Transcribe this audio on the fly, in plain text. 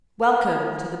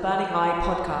Welcome to the Burning Eye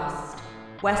podcast,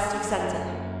 west of centre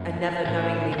and never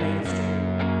knowingly mainstream.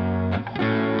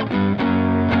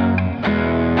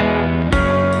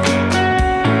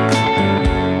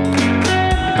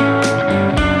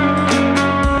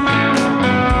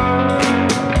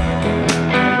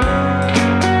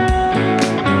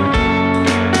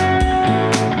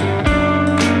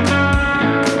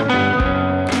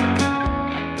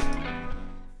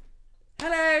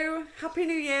 Hello, Happy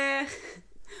New Year.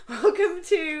 Welcome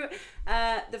to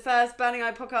the first Burning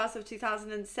Eye podcast of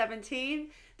 2017.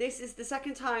 This is the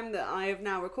second time that I have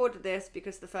now recorded this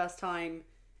because the first time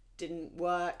didn't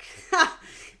work.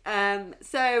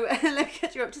 So let me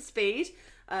get you up to speed.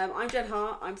 I'm Jen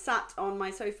Hart. I'm sat on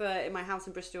my sofa in my house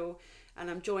in Bristol and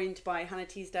I'm joined by Hannah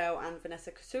Teasdale and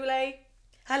Vanessa Kasule.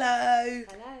 Hello.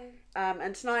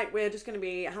 And tonight we're just going to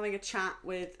be having a chat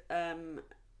with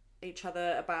each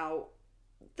other about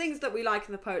things that we like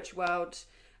in the poetry world,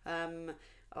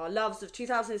 our loves of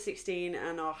 2016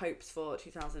 and our hopes for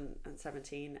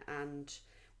 2017, and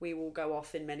we will go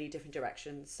off in many different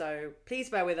directions, so please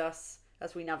bear with us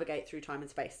as we navigate through time and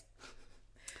space.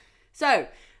 So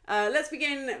let's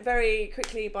begin very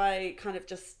quickly by kind of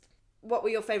just, what were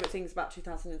your favourite things about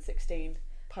 2016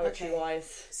 poetry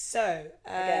wise? So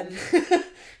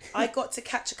I got to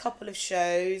catch a couple of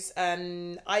shows.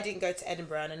 I didn't go to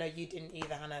Edinburgh, and I know you didn't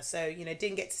either, Hannah, so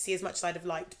didn't get to see as much as I'd have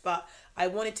liked, but I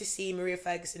wanted to see Maria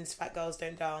Ferguson's Fat Girls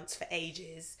Don't Dance for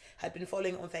ages. Had been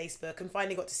following it on Facebook and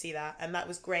finally got to see that, and that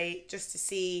was great, just to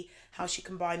see how she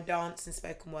combined dance and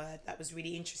spoken word. That was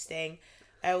really interesting.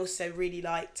 I also really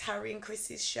liked Harry and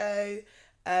Chris's show.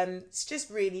 It's just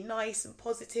really nice and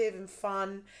positive and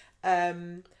fun,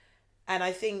 and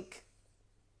I think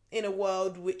in a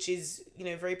world which is,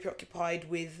 very preoccupied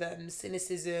with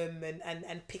cynicism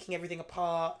and picking everything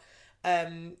apart,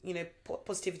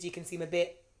 positivity can seem a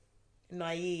bit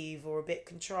naive or a bit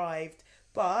contrived,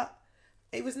 but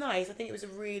it was nice. I think it was a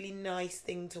really nice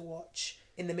thing to watch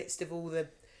in the midst of all the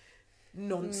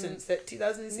nonsense that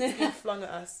 2016 flung at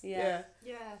us. Yeah.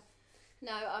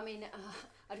 No, I mean,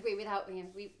 I'd agree with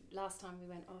Albie. Last time we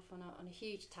went off on a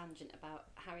huge tangent about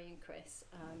Harry and Chris,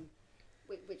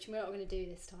 which we're not going to do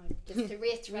this time. Just to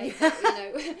reiterate,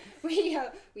 that,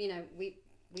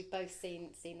 we've both seen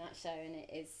that show, and it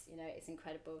is, it's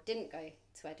incredible. Didn't go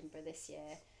to Edinburgh this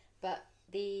year, but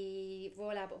the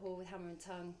Royal Albert Hall with Hammer and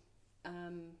Tongue.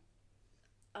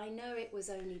 I know it was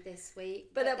only this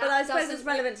week, but I suppose it's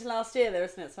relevant to last year, though,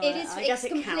 isn't it? So it is. I guess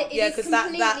it counts. Yeah, because that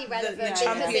relevant. The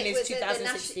champion is it was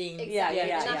 2016. Exactly.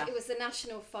 Yeah. It was the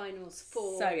national finals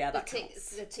for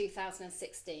the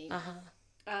 2016.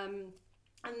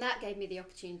 And that gave me the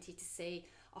opportunity to see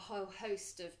a whole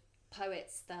host of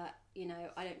poets that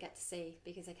I don't get to see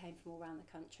because they came from all around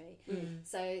the country.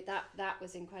 So that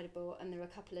was incredible, and there were a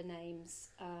couple of names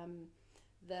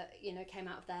that came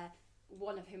out of there.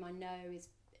 One of whom I know is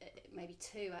maybe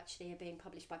two actually are being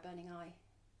published by Burning Eye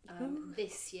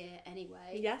this year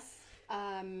anyway. Yes.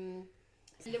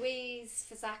 Louise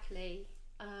Fazakli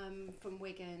from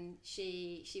Wigan.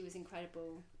 She was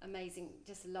incredible, amazing,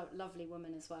 just a lovely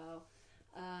woman as well.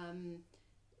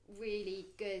 Really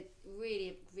good,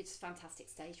 really just fantastic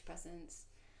stage presence,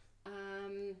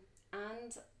 and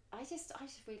I just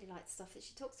really like the stuff that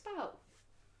she talks about.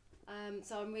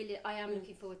 So I am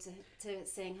looking forward to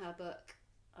seeing her book.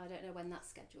 I don't know when that's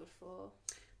scheduled for.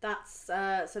 That's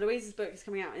so Louise's book is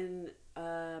coming out in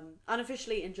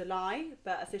unofficially in July,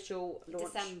 but official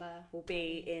launch December will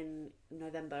be in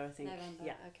November, I think. November,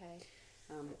 yeah. Okay.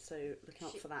 So looking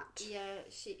out for that. Yeah,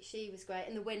 she was great,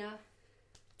 and the winner,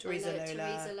 Teresa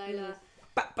Lola.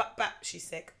 Bat, she's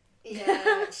sick.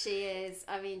 Yeah, she is.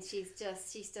 I mean, she's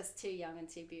just too young and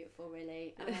too beautiful,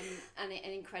 really, and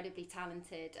incredibly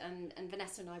talented. And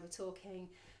Vanessa and I were talking,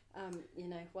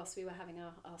 whilst we were having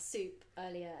our soup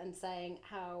earlier, and saying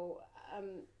how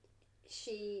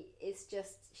she's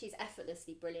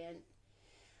effortlessly brilliant,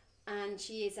 and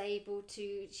she is able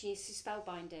to. She's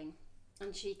spellbinding,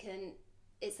 and she can.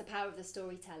 It's the power of the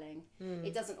storytelling.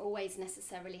 It doesn't always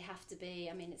necessarily have to be.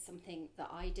 I mean, it's something that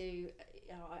I do.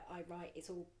 I write. It's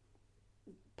all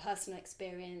personal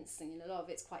experience, and a lot of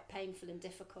it's quite painful and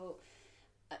difficult.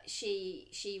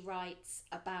 She writes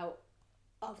about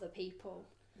other people.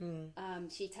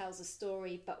 She tells a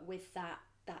story, but with that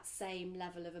same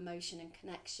level of emotion and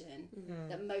connection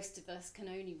that most of us can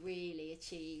only really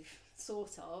achieve,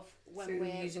 sort of, when through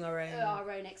we're using our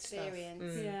own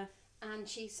experience. Yeah. And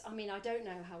she's, I mean, I don't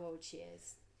know how old she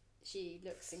is. She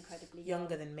looks incredibly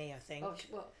younger young. than me, I think. Oh,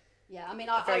 well, yeah. I mean,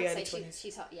 I Very would say early 20s.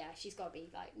 she's got to be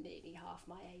like nearly half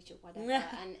my age or whatever.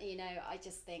 And I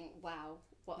just think, wow,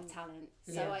 what a talent.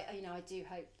 So I do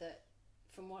hope that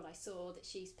from what I saw, that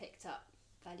she's picked up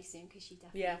fairly soon, because she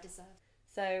definitely deserves.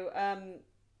 So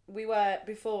we were,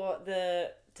 before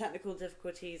the technical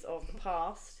difficulties of the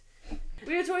past,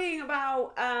 we were talking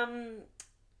about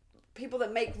people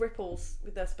that make ripples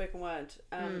with their spoken word.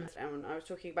 And I was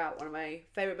talking about one of my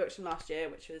favourite books from last year,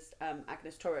 which was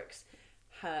Agnes Torok's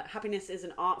Happiness is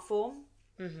an Art Form.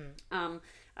 And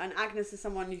Agnes is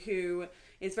someone who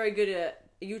is very good at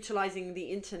utilising the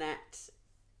internet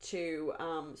to,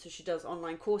 so she does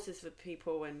online courses for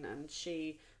people, and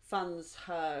she funds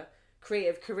her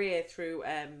creative career through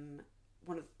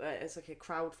one of it's like a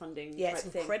crowdfunding type it's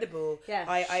thing. incredible.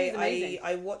 She's amazing.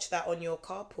 I watched that on your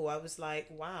carpool. I was like,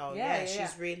 wow,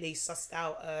 she's really sussed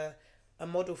out a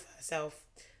model for herself,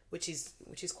 which is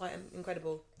quite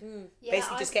incredible.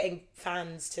 Basically just getting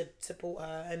fans to support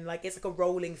her, and like it's like a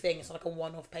rolling thing. It's not like a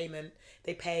one-off payment.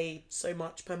 They pay so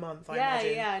much per month, I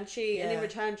imagine. And in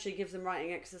return she gives them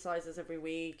writing exercises every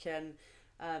week, and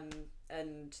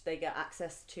they get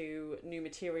access to new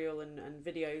material and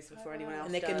videos before anyone else.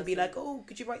 And they can be like, oh,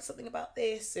 could you write something about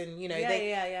this? And you know,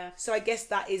 yeah. So I guess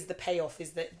that is the payoff,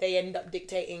 is that they end up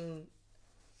dictating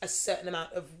a certain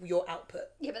amount of your output.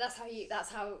 Yeah, but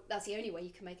that's the only way you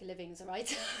can make a living as a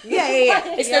writer. Yeah.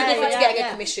 It's no different to getting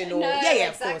a commission or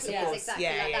of course. Exactly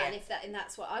like that, and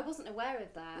that's what I wasn't aware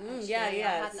of that.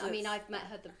 I mean, I've met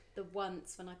her the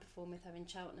once when I performed with her in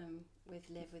Cheltenham with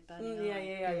Live with Burning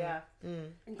Eyes.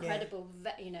 Incredible,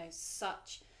 you know,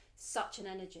 such an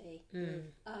energy,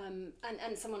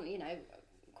 and someone, you know.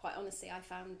 Quite honestly, I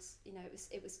found, you know,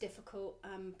 it was difficult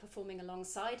performing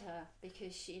alongside her,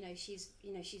 because she's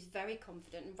very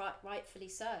confident, and rightfully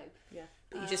so. Yeah,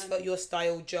 but you just felt your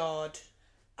style jarred.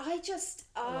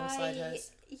 Alongside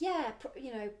hers. Yeah,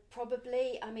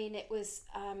 probably. I mean, it was,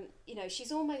 you know,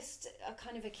 she's almost a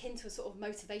kind of akin to a sort of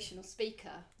motivational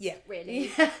speaker. Yeah,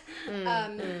 really.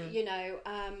 You know,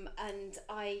 and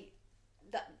I.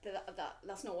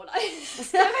 That's not what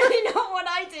that's definitely not what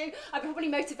I do. I probably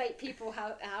motivate people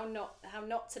how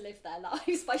not to live their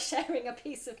lives by sharing a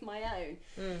piece of my own.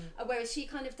 Whereas she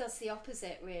kind of does the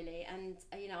opposite, really. And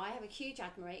you know, I have a huge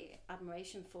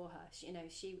admiration for her. She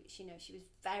was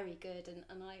very good,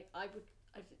 and I'd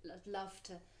love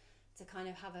to kind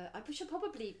of have I should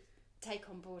probably take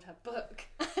on board her book.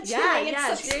 Actually,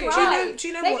 do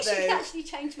you know Maybe what though? She could actually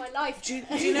change my life. Do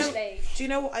you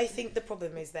know what I think the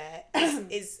problem is there?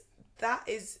 is that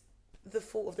is the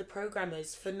fault of the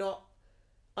programmers for not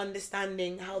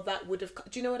understanding how that would have.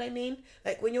 Do you know what I mean?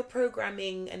 Like when you're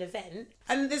programming an event,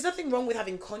 and there's nothing wrong with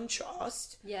having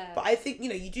contrast. Yeah. But I think, you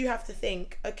know, you do have to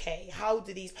think, okay, how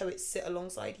do these poets sit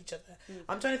alongside each other?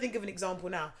 I'm trying to think of an example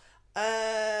now.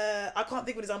 I can't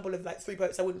think of an example of like 3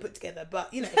 poets I wouldn't put together,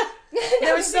 but you know,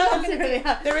 there are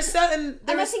certain,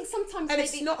 I think sometimes, and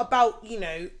it's not about, you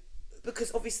know,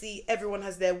 because obviously everyone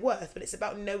has their worth, but it's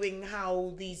about knowing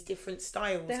how these different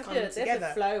styles come together. They have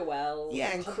to flow well,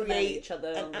 and create each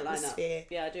other an atmosphere.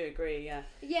 Yeah, I do agree.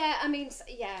 Yeah, I mean,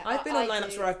 I've been on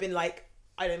lineups where I've been like,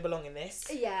 I don't belong in this.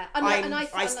 Yeah,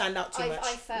 I stand out too much.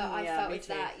 I felt with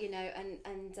that, you know,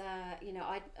 and you know,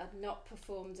 I'd not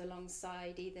performed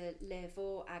alongside either Liv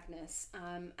or Agnes,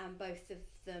 and both of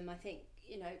them, I think,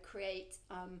 you know, create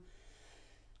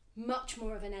much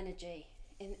more of an energy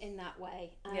in that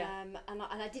way. And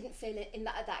I didn't feel it in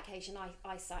that at that occasion.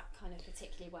 I sat kind of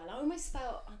particularly well. I almost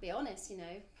felt, I'll be honest, you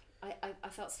know, I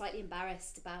felt slightly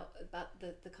embarrassed about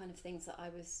the kind of things that I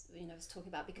was talking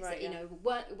about, because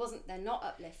they're not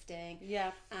uplifting,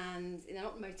 and they're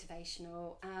not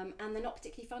motivational, and they're not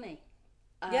particularly funny.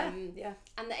 And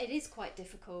it is quite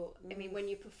difficult. I mean, when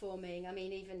you're performing, I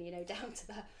mean, even, you know, down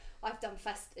to I've done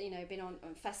been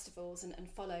on festivals and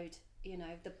followed, you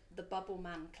know, the Bubble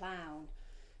Man clown.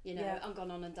 You know, and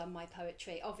gone on and done my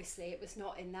poetry. Obviously, it was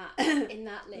not in that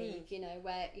league, you know,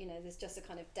 where, you know, there's just a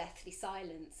kind of deathly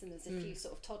silence, and there's a few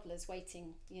sort of toddlers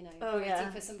waiting, you know,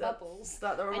 for some bubbles.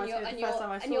 That reminds me of the first time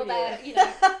I saw you're there, you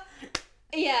know.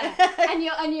 and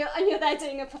you're there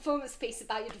doing a performance piece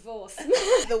about your divorce.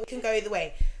 It can go either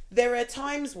way. There are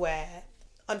times where,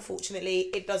 unfortunately,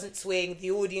 it doesn't swing.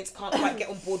 The audience can't quite get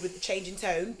on board with the change in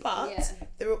tone, but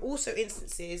there are also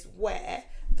instances where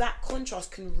that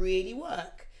contrast can really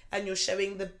work. And you're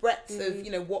showing the breadth of,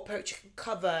 you know, what poetry can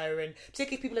cover, and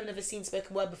particularly if people have never seen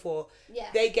spoken word before,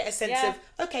 they get a sense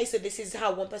of, okay, so this is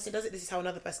how one person does it, this is how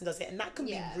another person does it, and that can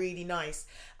be really nice.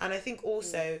 And I think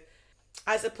also,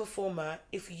 as a performer,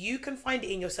 if you can find it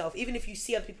in yourself, even if you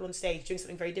see other people on stage doing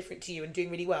something very different to you and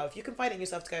doing really well, if you can find it in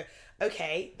yourself to go,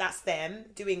 okay, that's them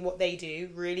doing what they do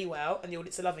really well, and the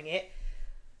audience are loving it,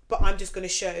 but I'm just going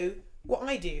to show what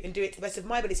I do and do it to the best of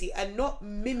my ability and not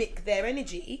mimic their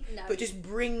energy, No. but just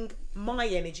bring my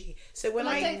energy. So when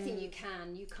Well, I I don't think you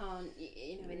can. You can't.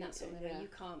 You know, in that sort of way, Yeah.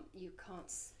 you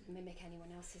can't mimic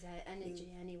anyone else's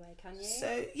energy anyway, can you?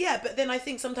 So yeah, but then I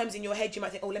think sometimes in your head you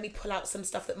might think, oh, let me pull out some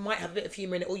stuff that might have a bit of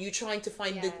humour in it, or you're trying to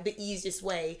find Yeah. the easiest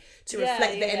way to Yeah,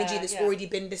 reflect the yeah, energy that's yeah. already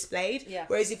been displayed. Yeah.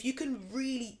 Whereas if you can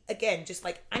really, again, just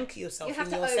like anchor yourself you have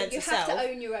in to your own. sense You of have self, to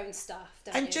own your own stuff,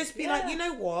 don't and you? just be Yeah. like, you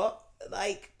know what,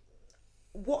 like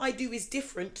what I do is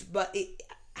different, but it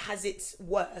has its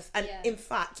worth, and Yeah. in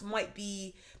fact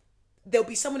there'll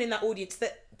be someone in that audience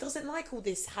that doesn't like all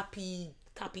this happy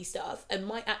stuff and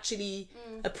might actually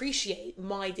appreciate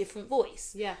my different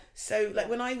voice. Yeah. So like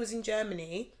when I was in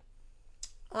Germany,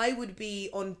 I would be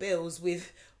on bills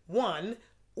with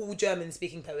all German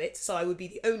speaking poets, so I would be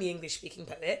the only English speaking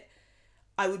poet.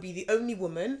 I would be the only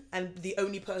woman and the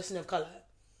only person of colour,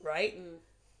 right?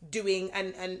 Doing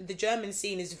and the German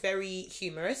scene is very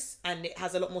humorous and it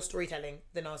has a lot more storytelling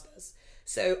than ours does.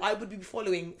 So I would be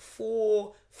following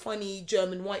 4 funny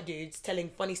German white dudes telling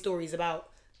funny stories about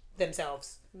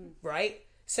themselves, right?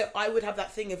 So I would have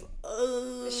that thing of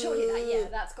Surely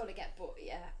that's got to get bought.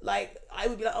 Yeah. like I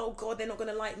would be like, oh god, they're not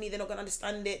gonna like me, they're not gonna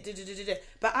understand it.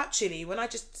 But actually, when I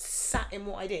just sat in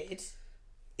what I did,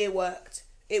 it worked.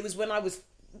 It was when I was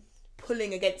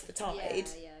pulling against the tide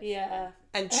Yeah.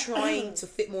 and trying to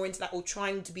fit more into that, or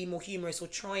trying to be more humorous, or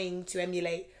trying to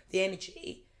emulate the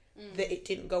energy, that it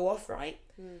didn't go off right.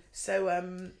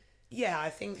 So yeah, I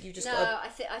think you just No, gotta I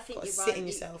think gotta you're sit right. in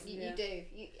yourself. You Yeah. do.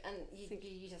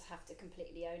 You just have to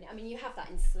completely own it. I mean, you have that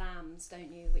in slams, don't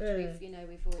you? Which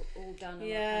we've all done. And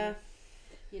Yeah.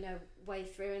 kind of, way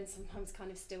through, and sometimes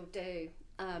kind of still do.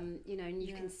 And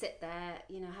you can sit there,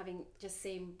 having just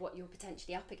seen what you're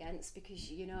potentially up against,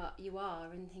 because you are,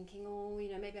 and thinking, oh,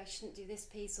 maybe I shouldn't do this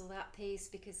piece or that piece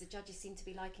because the judges seem to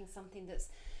be liking something that's,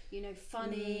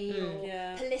 funny or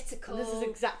Yeah. political. And this is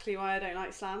exactly why I don't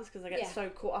like slams, because I get Yeah. so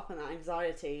caught up in that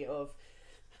anxiety of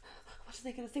what are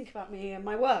they going to think about me and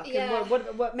my work, Yeah. and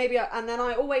what maybe and then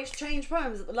I always change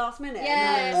poems at the last minute,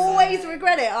 Yes. and I always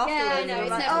regret it afterwards. Yeah, I know. I'm It's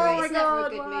like, never, oh my it's never god, a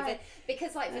good why? move.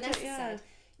 Because, like Vanessa yeah. said,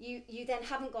 you then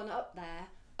haven't gone up there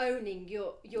owning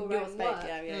your Your own space, work.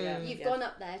 yeah. You've yeah. gone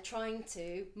up there trying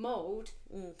to mould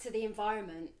to the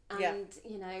environment, and Yeah.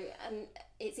 and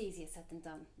it's easier said than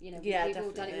done. Yeah, we've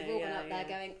all done it. We've all gone up there yeah.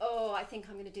 going, oh, I think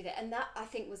I'm going to do that, and that I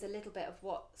think was a little bit of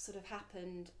what sort of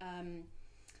happened.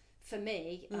 For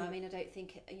me, I mean, I don't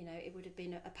think it would have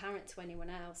been apparent to anyone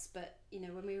else, but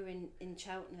when we were in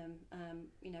Cheltenham,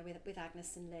 with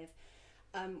Agnes and Liv,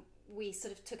 we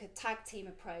sort of took a tag team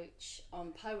approach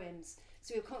on poems,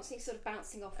 so we were constantly sort of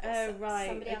bouncing off what right,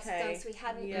 somebody else had okay. done, so we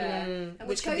hadn't, Yeah. and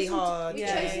Which we can be hard. We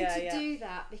Yeah, chosen yeah, to yeah. do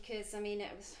that because, I mean,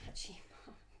 it was actually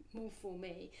more for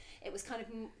me. It was kind of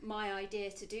my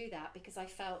idea to do that, because I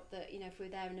felt that if we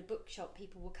were there in a bookshop,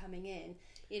 people were coming in.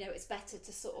 It's better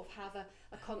to sort of have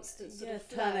a constant sort of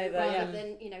flow, turnover, rather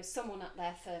than someone up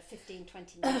there for 15,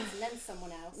 20 minutes and then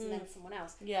someone else and then someone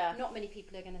else. Yeah. Not many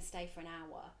people are going to stay for an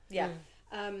hour. Yeah.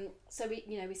 So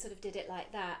we sort of did it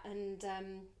like that, and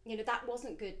that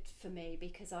wasn't good for me,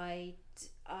 because I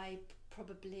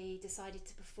probably decided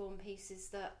to perform pieces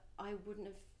that I wouldn't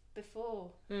have before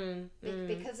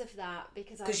because of that,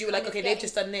 because you were like, okay, they've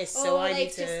just done this, so I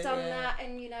need to. they've just done yeah. that,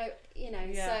 and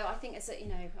Yeah. So I think it's I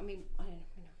mean, I don't know,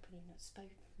 we're not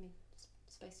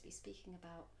supposed to be speaking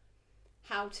about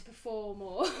how to perform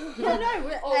or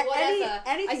No, or whatever.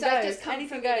 Anything I've goes. just come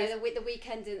Anything from goes. the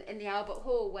weekend in the Albert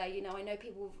Hall, where I know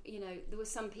people. There were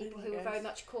some people who Anything were very goes.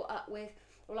 much caught up with,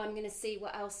 well, I'm going to see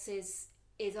what else is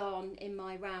on in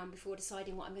my round before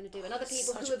deciding what I'm going to do, and other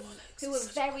people Such who bollocks, were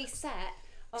such very set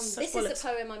on Such this bollocks. is the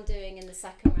poem I'm doing in the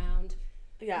second round,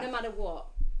 Yeah. no matter what.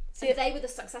 See, And they were the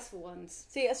successful ones.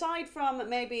 See, aside from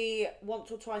maybe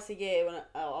once or twice a year when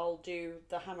I'll do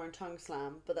the Hammer and Tongue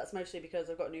Slam, but that's mostly because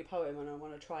I've got a new poem and I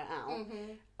want to try it out.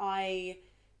 I,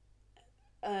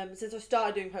 since I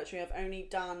started doing poetry, I've only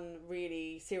done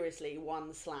really seriously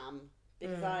one slam,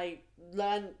 because I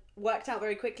worked out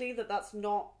very quickly that that's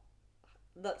not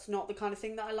the kind of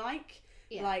thing that I like.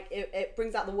 Yeah. Like it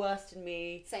brings out the worst in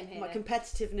me. Same here, My though.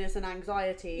 competitiveness and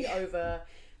anxiety over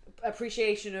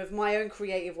appreciation of my own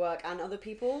creative work and other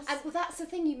people's. And well, that's the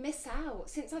thing, you miss out.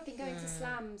 Since I've been going to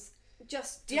slams,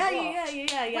 just to Yeah, watch.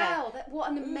 yeah. Wow,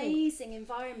 what an amazing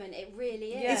environment it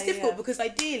really is. Yeah, It's difficult because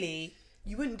ideally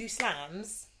you wouldn't do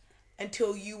slams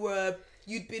until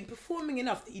you'd been performing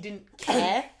enough that you didn't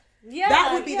care. Yeah,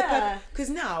 That would be the yeah. perfect. Because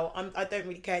now I don't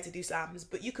really care to do slams,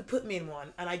 but you could put me in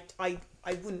one, and I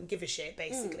wouldn't give a shit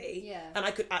basically. yeah. And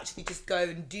I could actually just go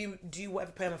and do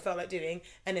whatever poem I felt like doing,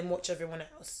 and then watch everyone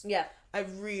else. Yeah. I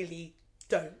really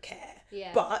don't care.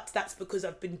 Yeah. But that's because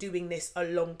I've been doing this a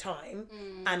long time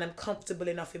and I'm comfortable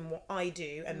enough in what I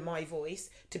do and my voice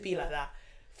to be like that.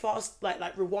 Fast,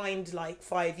 like rewind like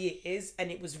 5 years,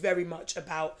 and it was very much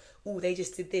about, oh, they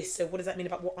just did this, so what does that mean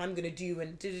about what I'm gonna do,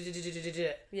 and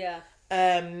Yeah.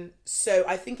 so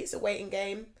I think it's a waiting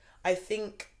game. I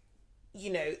think,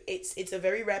 you know, it's a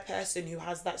very rare person who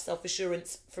has that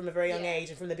self-assurance from a very young age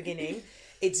and from the beginning.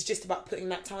 It's just about putting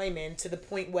that time in to the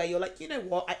point where you're like, you know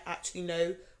what, I actually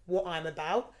know what I'm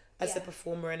about as a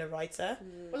performer and a writer.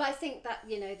 Well, I think that,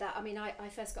 you know, that, I mean, I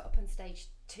first got up on stage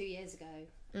 2 years ago,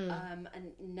 and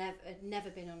never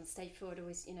been on a stage before. I'd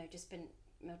always, you know, just been,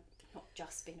 not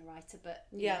just been a writer, but,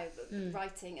 you know,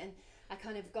 writing. And I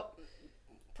kind of got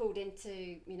pulled into,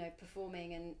 you know,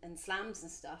 performing and slams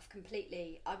and stuff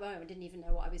completely. I didn't even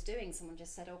know what I was doing. Someone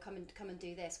just said, oh, come and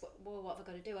do this. What have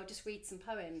I got to do? I'll just read some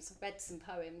poems. I read some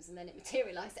poems, and then it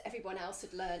materialised that everyone else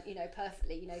had learned, you know,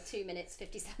 perfectly, you know, 2 minutes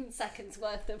 57 seconds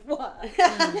worth of work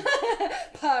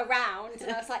per round.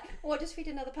 And I was like, oh, I'll just read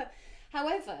another poem.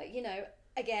 However, you know,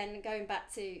 again, going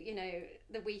back to, you know,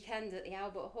 the weekend at the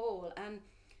Albert Hall, and,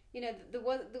 you know, there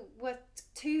were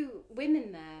 2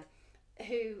 women there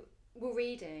who were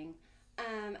reading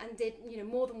and did, you know,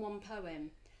 more than one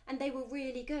poem, and they were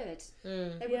really good.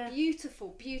 They were beautiful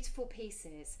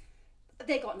pieces.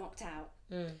 They got knocked out.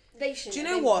 They should. Do you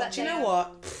know what?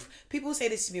 People say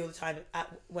this to me all the time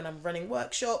when I'm running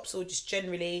workshops or just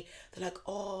generally. They're like,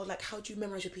 "Oh, like how do you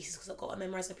memorize your pieces?" Because I've got to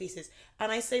memorize my pieces,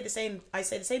 and I say the same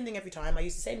thing every time. I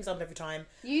use the same example every time.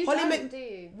 You don't, do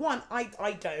you? One,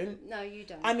 I don't. No, you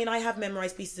don't. I mean, I have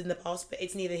memorized pieces in the past, but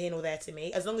it's neither here nor there to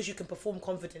me. As long as you can perform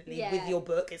confidently with your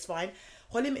book, it's fine.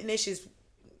 Holly McNish is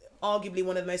arguably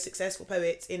one of the most successful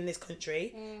poets in this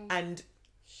country, and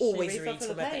always reads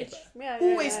from her paper.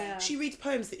 Always. She reads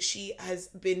poems that she has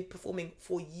been performing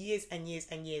for years and years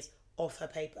and years off her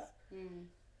paper.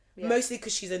 Mostly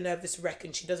because she's a nervous wreck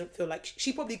and she doesn't feel like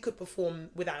she probably could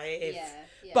perform without it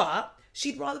but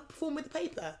she'd rather perform with the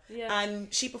paper.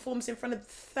 And she performs in front of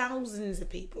thousands of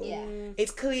people.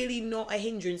 It's clearly not a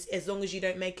hindrance as long as you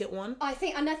don't make it one. I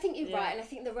think you're right, and I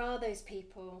think there are those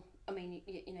people, I mean,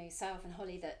 you know, yourself and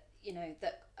Holly, that, you know,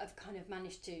 that have kind of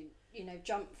managed to, you know,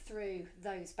 jump through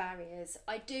those barriers.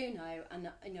 I do know, and,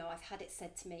 you know, I've had it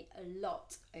said to me a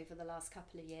lot over the last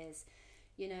couple of years,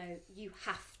 you know, you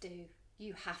have to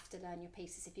learn your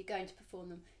pieces. If you're going to perform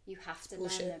them, you have to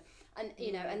learn them. And,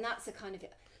 you know, and that's a kind of,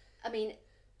 I mean,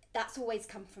 that's always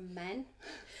come from men.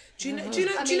 Do you know not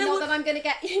that I'm going to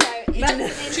get, you know, do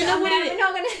you know what it is?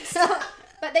 Not going to stop.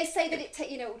 But they say that it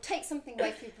will take something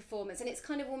away from your performance, and it's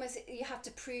kind of almost, you have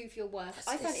to prove your worth.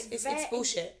 I find it's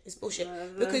bullshit. It's bullshit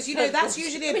because, you know, that's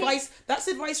usually advice. That's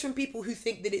advice from people who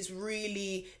think that it's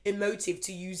really emotive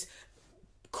to use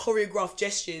choreographed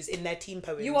gestures in their team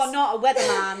poems. You are not a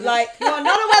weatherman. Like, you are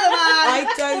not a weatherman.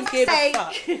 I don't give a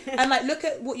fuck. And like, look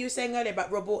at what you were saying earlier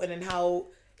about Rob Orton and how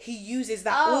he uses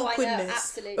that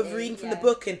awkwardness of reading from the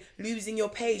book and losing your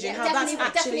page, and how that's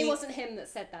actually definitely wasn't him that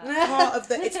said that.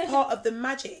 It's part of the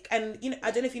magic. And, you know,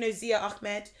 I don't know if you know Zia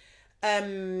Ahmed.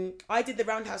 I did the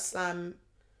Roundhouse Slam,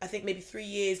 I think maybe 3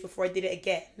 years before I did it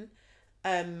again,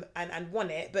 and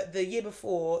won it. But the year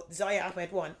before, Zia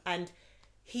Ahmed won, and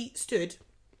he stood.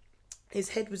 His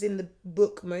head was in the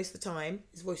book most of the time.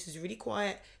 His voice was really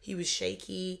quiet. He was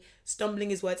shaky, stumbling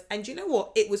his words. And you know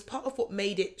what? It was part of what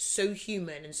made it so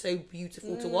human and so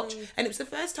beautiful to watch. And it was the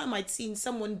first time I'd seen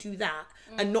someone do that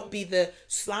and not be the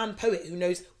slam poet who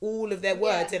knows all of their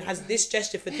words and has this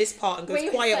gesture for this part and goes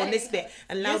quiet on this bit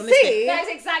and loud on this bit. That's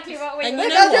exactly what we were. And you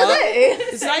know what?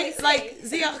 It's like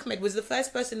Zia Ahmed was the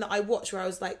first person that I watched where I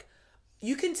was like,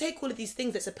 you can take all of these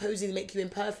things that supposedly make you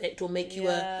imperfect or make you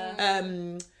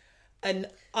an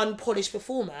unpolished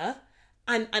performer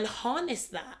and harness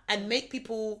that and make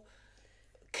people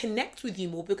connect with you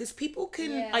more, because people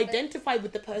can identify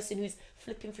with the person who's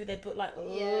flipping through their book like,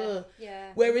 ugh.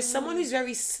 Whereas someone who's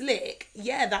very slick,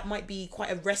 that might be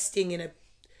quite arresting in a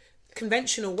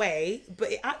conventional way,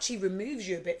 but it actually removes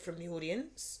you a bit from the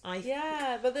audience. But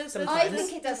there's I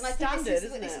think it does, and I think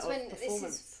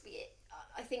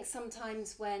I think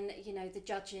sometimes when, you know, the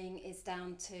judging is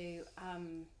down to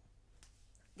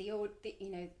the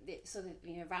sort of,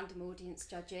 you know, random audience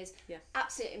judges.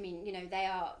 Absolutely. I mean, you know, they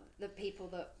are the people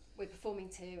that we're performing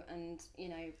to, and, you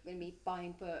know, when we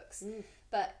buying books.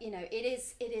 But, you know,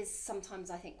 it is sometimes,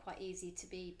 I think, quite easy to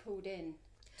be pulled in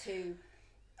to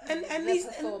and the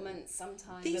performance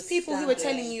sometimes. These people who are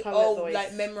telling you,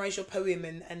 like, memorize your poem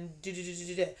and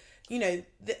you know,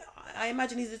 I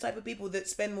imagine these are the type of people that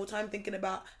spend more time thinking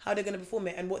about how they're going to perform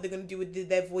it and what they're going to do with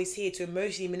their voice here to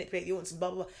emotionally manipulate the audience and blah,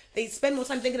 blah, blah. They spend more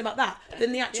time thinking about that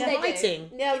than the actual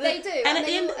writing. Yeah, they do. And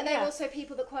And they're also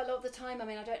people that quite a lot of the time, I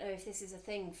mean, I don't know if this is a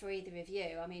thing for either of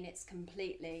you. I mean, it's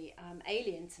completely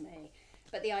alien to me.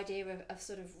 But the idea of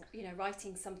sort of, you know,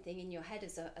 writing something in your head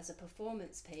as a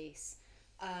performance piece.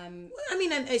 I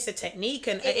mean, and it's a technique,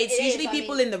 and it's usually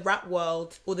people in the rap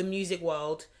world or the music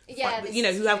world, you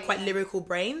know, who have quite lyrical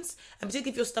brains. And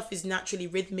particularly if your stuff is naturally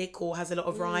rhythmic or has a lot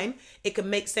of rhyme, it can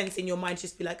make sense in your mind.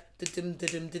 Just be like,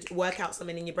 work out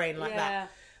something in your brain like that.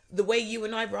 The way you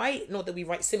and I write, not that we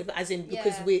write similar, but as in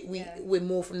because we're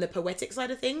more from the poetic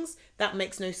side of things, that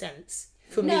makes no sense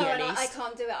for me at least. I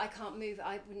can't do it. I can't move.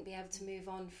 I wouldn't be able to move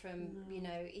on from, you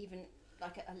know, even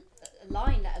like a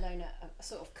line, let alone a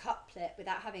sort of couplet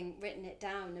without having written it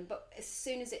down. But as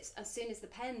soon as the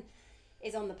pen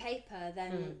is on the paper,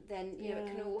 then you know, it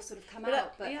can all sort of come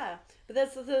out. But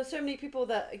there's so many people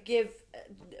that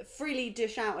freely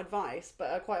dish out advice,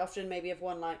 but quite often maybe have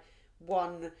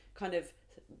one kind of,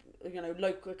 you know,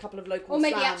 a couple of local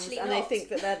slams, and they think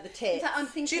that they're the tip. In fact, I'm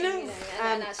thinking, do you know, you know,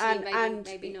 and actually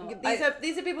maybe not.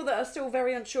 These are people that are still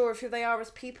very unsure of who they are as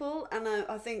people, and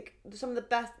I think some of the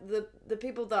best, the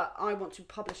people that I want to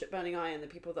publish at Burning Iron, the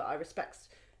people that I respect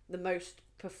the most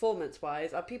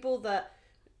performance-wise, are people that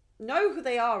know who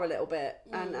they are a little bit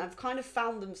and have kind of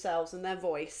found themselves and their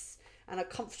voice and are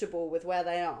comfortable with where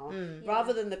they are,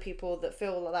 rather than the people that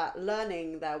feel that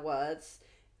learning their words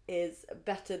is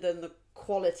better than the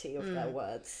quality of their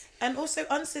words. And also,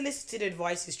 unsolicited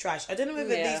advice is trash. I don't know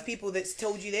whether these people that's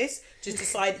told you this just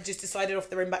decided off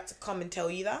their own back to come and tell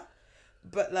you that.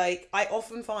 But like, I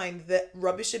often find that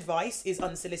rubbish advice is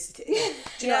unsolicited.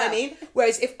 Do you know what I mean?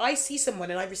 Whereas if I see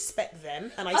someone and I respect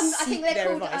them and I seek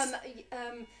their advice.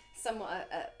 Somewhat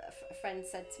a friend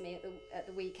said to me at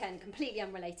the weekend, completely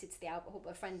unrelated to the Albert Hall,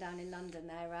 but a friend down in London,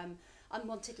 they're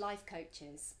unwanted life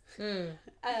coaches. And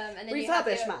then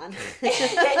Refurbish man.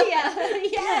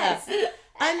 Yes.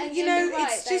 And you know,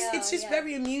 it's just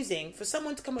very amusing for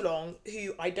someone to come along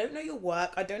who, I don't know your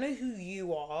work, I don't know who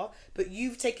you are, but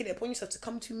you've taken it upon yourself to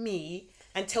come to me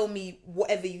and tell me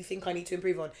whatever you think I need to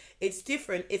improve on. It's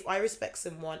different if I respect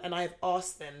someone and I have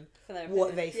asked them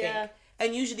what they think. Yeah.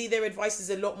 And usually their advice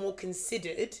is a lot more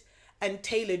considered and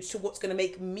tailored to what's going to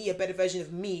make me a better version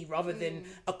of me rather than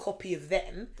a copy of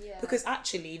them. Yeah. Because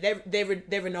actually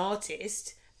they're an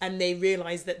artist and they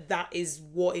realise that is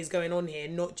what is going on here,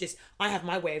 not just I have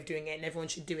my way of doing it and everyone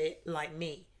should do it like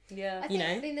me. Yeah. I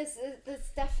think there's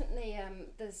definitely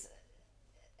there's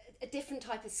a different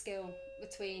type of skill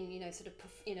between, you know, sort of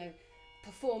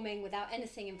performing without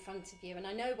anything in front of you. And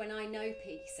I know when I know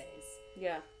pieces,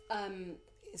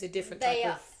 it's a different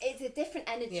it's a different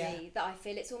energy that I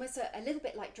feel. It's almost a little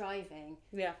bit like driving.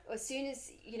 Yeah. As soon as,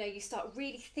 you know, you start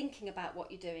really thinking about what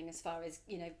you're doing as far as,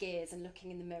 you know, gears and looking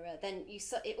in the mirror, then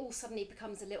it all suddenly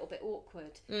becomes a little bit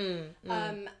awkward.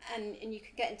 And you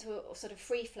can get into a sort of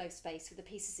free flow space with the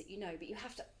pieces that you know, but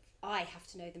I have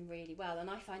to know them really well, and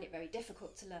I find it very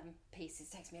difficult to learn pieces.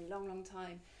 It takes me a long, long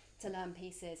time to learn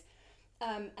pieces.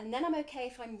 And then I'm okay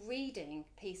if I'm reading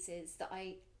pieces that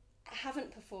I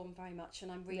haven't performed very much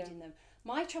and I'm reading them.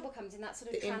 My trouble comes in that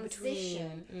sort of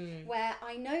transition where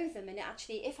I know them, and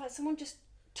actually if someone just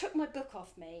took my book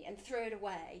off me and threw it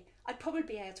away, I'd probably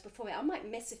be able to perform it. I might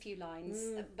miss a few lines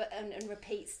and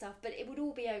repeat stuff, but it would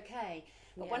all be okay.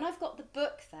 But when I've got the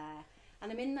book there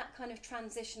and I'm in that kind of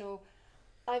transitional,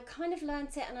 I've kind of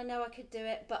learnt it and I know I could do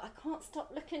it, but I can't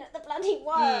stop looking at the bloody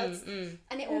words.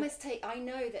 And it almost I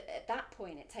know that at that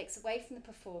point it takes away from the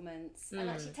performance and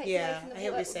actually takes away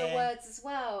from the words as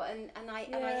well. And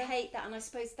I hate that. And I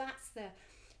suppose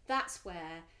that's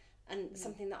where, and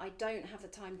something that I don't have the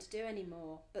time to do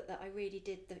anymore, but that I really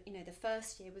did the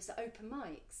first year was the open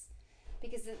mics.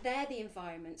 Because they're the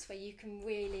environments where you can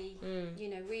really,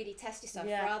 really test yourself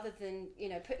rather than,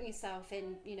 putting yourself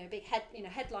in, big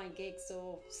headline gigs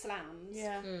or slams.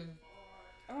 Yeah.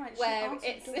 All right. Where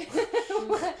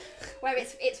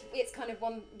it's kind of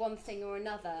one thing or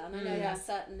another, and I know that's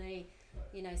certainly,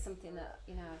 something that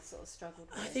I've sort of struggled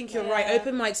with. I think you're right.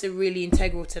 Open mics are really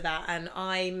integral to that, and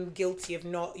I'm guilty of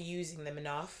not using them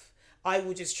enough. I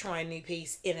will just try a new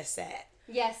piece in a set.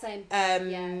 Yeah, same.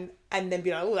 And then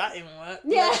be like, oh, that didn't work.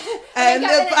 Yeah. And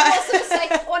then sort of say,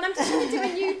 oh, and I'm just going to do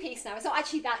a new piece now. It's not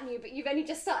actually that new, but you've only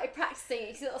just started practicing.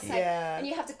 You sort of say, and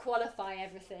you have to qualify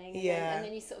everything. And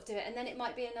then you sort of do it. And then it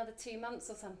might be another 2 months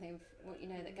or something,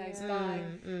 that goes by.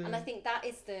 And I think that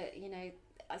is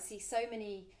I see so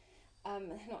many,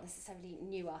 not necessarily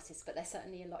new artists, but they're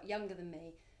certainly a lot younger than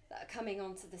me, that are coming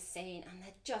onto the scene, and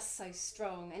they're just so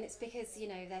strong. And it's because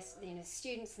there's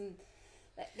students and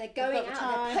they're going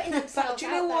out, they're putting themselves but do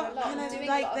you know out what? there a lot, Hannah, and doing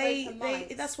like a lot of open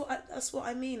mics. that's what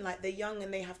I mean. Like, they're young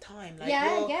and they have time. Like,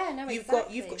 you've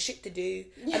exactly. got shit to do,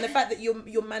 and the fact that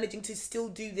you're managing to still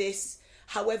do this,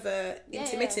 however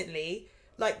intermittently.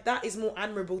 Like, that is more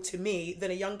admirable to me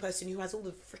than a young person who has all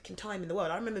the freaking time in the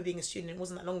world. I remember being a student, it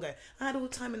wasn't that long ago. I had all the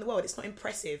time in the world. It's not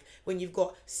impressive when you've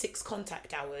got 6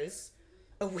 contact hours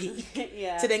a week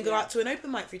to then go out to an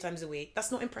open mic 3 times a week. That's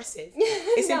not impressive.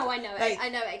 I know it. I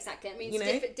know it exactly. I mean,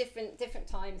 it's different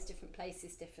times, different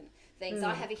places, different things.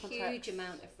 I have a huge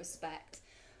amount of respect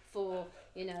for,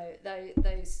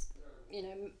 those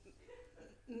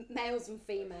males and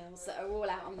females that are all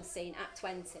out on the scene at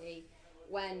 20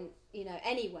 when,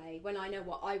 when I know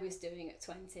what I was doing at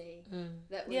 20,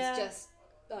 that was just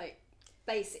like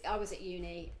basic. I was at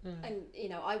uni and,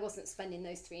 I wasn't spending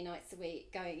those 3 nights a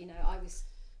week going, I was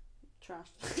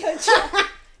trashed.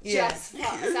 Just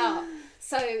fucked up.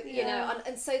 So,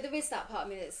 and so there is that part of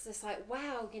me that's just like,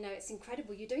 wow, it's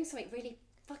incredible. You're doing something really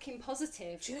fucking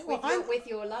positive with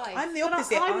your life. I'm the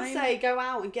opposite. I would say go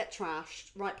out and get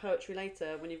trashed, write poetry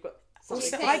later when you've got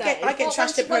something to I say. get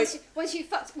trashed at poetry. Once you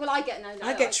fucked, well, I get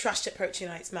trashed at poetry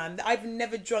nights, man. I've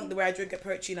never drunk the way I drink at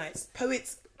poetry nights.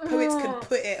 Poets can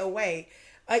put it away.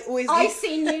 I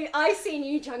seen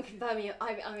you drunk in Birmingham.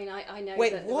 I know.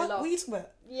 Wait, that what? What are you talking about?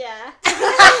 Yeah.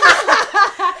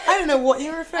 I don't know what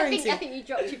you're referring to. I think you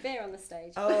dropped your beer on the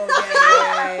stage. Oh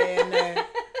yeah, no.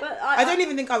 But I don't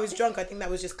even think I was drunk. I think that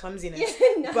was just clumsiness.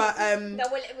 No. But no,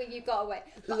 well, you got away.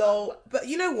 Lol. But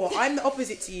you know what? I'm the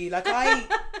opposite to you. Like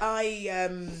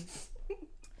I'm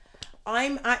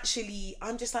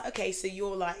just like, okay, so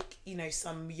you're like,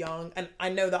 some young, and I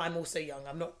know that I'm also young.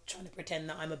 I'm not trying to pretend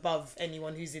that I'm above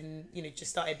anyone who's in,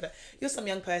 just started, but you're some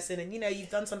young person and, you've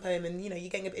done some poem and, you're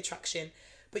getting a bit of traction.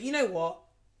 But you know what?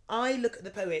 I look at the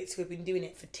poets who have been doing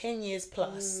it for 10 years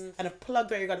plus and have plugged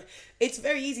very hard. It's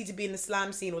very easy to be in the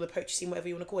slam scene or the poetry scene, whatever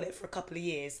you want to call it, for a couple of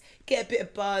years. Get a bit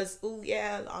of buzz. Oh,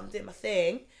 yeah, I'm doing my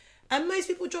thing. And most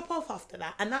people drop off after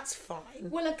that, and that's fine.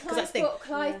 Well, and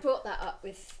Clive brought that up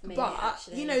with me, but,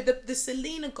 actually. the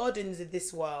Selena Goddins of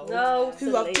this world, who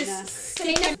Selena. have just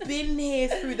been here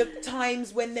through the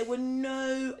times when there were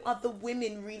no other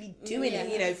women really doing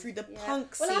it, through the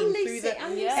punk scene, through the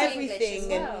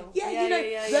everything.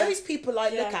 And those people I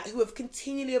look at who have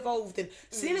continually evolved. And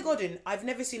Selena Godin, I've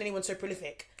never seen anyone so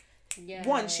prolific.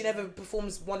 One, she never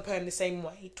performs one poem the same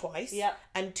way twice.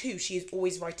 And 2, she is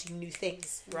always writing new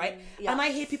things, right? And I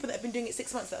hear people that have been doing it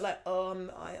 6 months that are like,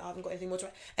 I haven't got anything more to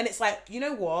write. And it's like, you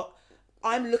know what?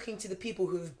 I'm looking to the people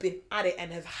who have been at it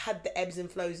and have had the ebbs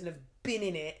and flows and have been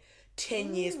in it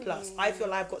 10 years plus. I feel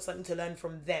like I've got something to learn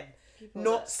from them.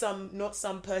 Not some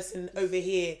person over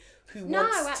here who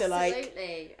wants to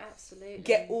absolutely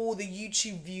get all the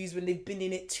YouTube views when they've been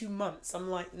in it 2 months. I'm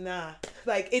like, nah.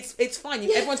 Like, it's fine.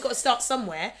 Everyone's got to start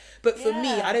somewhere. But for me,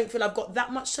 I don't feel I've got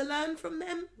that much to learn from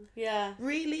them. Yeah.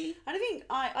 Really? And I think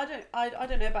I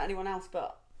don't know about anyone else,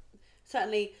 but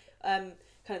certainly kind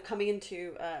of coming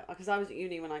into because I was at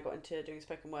uni when I got into doing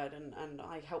spoken word, and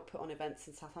I helped put on events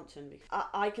in Southampton.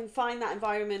 I can find that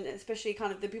environment, especially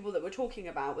kind of the people that we're talking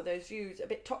about with those views, a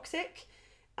bit toxic.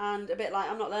 And a bit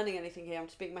like, I'm not learning anything here. I'm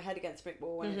just beating my head against a brick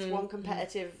wall. And it's one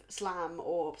competitive slam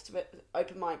or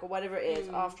open mic or whatever it is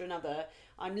after another.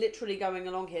 I'm literally going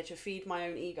along here to feed my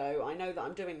own ego. I know that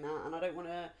I'm doing that and I don't want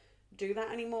to do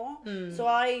that anymore. So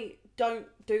I don't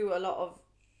do a lot of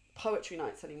poetry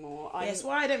nights anymore. That's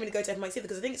why I don't really go to open mics either,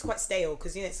 because I think it's quite stale,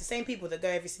 because it's the same people that go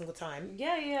every single time.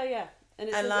 Yeah. And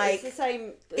it's the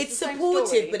same. It's the same supportive,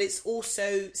 story. but it's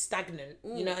also stagnant.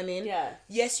 You know what I mean? Yeah.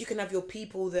 Yes, you can have your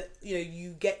people that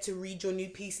you get to read your new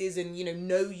pieces and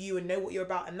know you and know what you're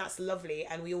about, and that's lovely.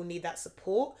 And we all need that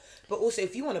support. But also,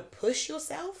 if you want to push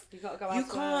yourself, you got to go. You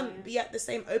can't be at the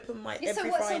same open mic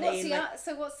every Friday.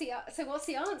 So what's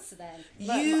the answer then?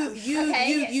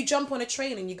 You jump on a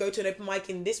train and you go to an open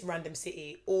mic in this random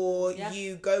city, or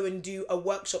you go and do a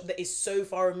workshop that is so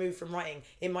far removed from writing.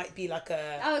 It might be like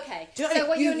a. Oh, okay. So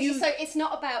it's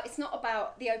not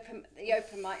about the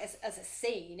open mic as a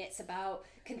scene. It's about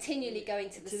continually going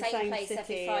to the same place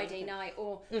every Friday night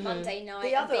or Monday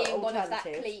night and being one of that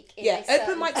clique.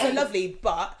 Open mics are lovely,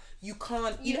 but you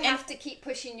can't. You have to keep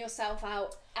pushing yourself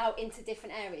out into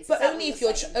different areas. But only if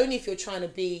you're trying to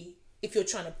be. If you're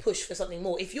trying to push for something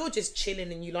more, if you're just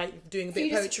chilling and you like doing a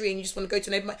bit of poetry and you just want to go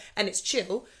to an open mic and it's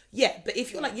chill, But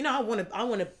if you're like, I want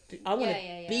to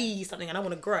be something and I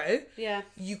want to grow,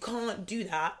 you can't do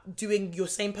that doing your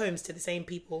same poems to the same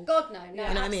people. God no,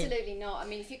 absolutely not. I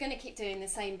mean, if you're going to keep doing the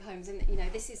same poems, and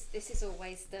this is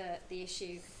always the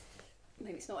issue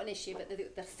maybe it's not an issue, but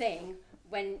the thing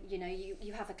when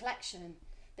you have a collection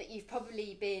that you've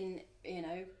probably been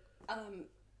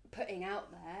putting out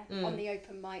there on the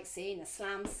open mic scene, a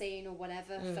slam scene or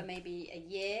whatever for maybe a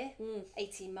year,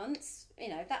 18 months,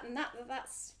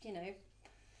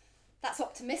 that's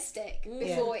optimistic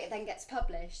before it then gets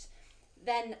published.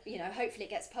 Then hopefully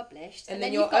it gets published, and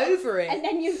then you're over it, and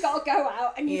then you've got to go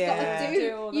out and you've got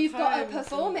to you've got to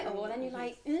perform it all, and you're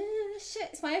like, shit,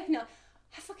 it's my opener.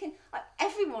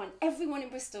 Everyone in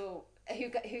Bristol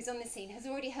who's on this scene has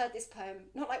already heard this poem,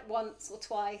 not like once or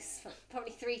twice,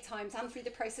 probably 3 times. I'm through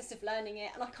the process of learning it,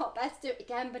 and I can't bear to do it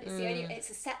again. But it's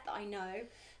a set that I know,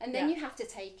 and then you have to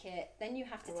take it. Then you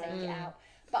have to take it out.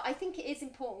 But I think it is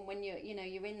important when you're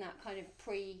in that kind of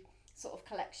pre sort of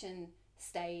collection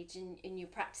stage and you're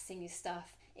practicing your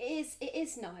stuff. It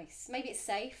is nice. Maybe it's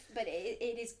safe, but it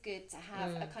is good to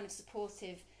have a kind of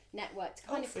supportive network to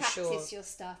kind of practice your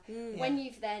stuff. When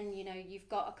you've then you've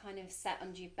got a kind of set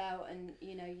under your belt, and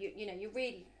you're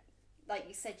really, like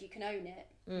you said, you can own it.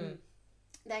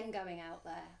 Then going out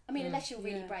there, I mean, unless you're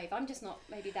really brave. I'm just not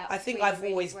maybe that. I think really, I've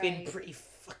really always brave. been pretty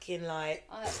fucking like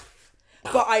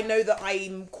but I know that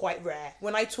I'm quite rare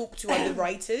when I talk to other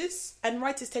writers, and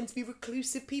writers tend to be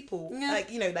reclusive people,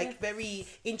 very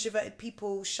introverted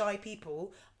people, shy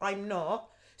people. I'm not,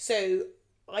 so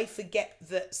I forget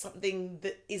that something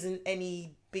that isn't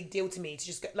any big deal to me to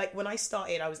just go, like when I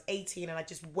started I was 18 and I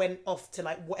just went off to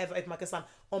like whatever open mic slam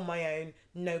on my own,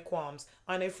 no qualms.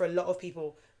 I know for a lot of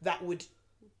people that would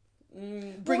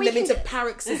bring them into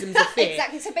paroxysms of fear.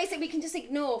 Exactly. So basically, we can just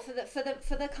ignore for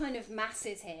the kind of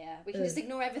masses here. We can just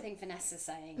ignore everything Vanessa's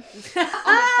saying on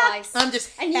advice. I'm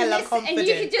just hella confident, and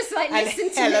you can just like listen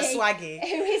to hella me, swaggy.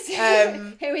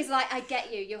 who is like, I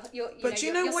get you. You're what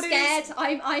scared. it is?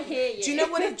 I hear you. Do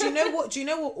you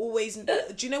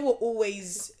know what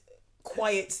always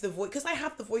quiets the voice? Because I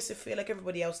have the voice of fear like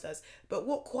everybody else does, but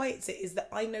what quiets it is that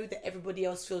I know that everybody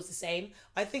else feels the same.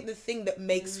 I think the thing that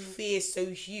makes fear so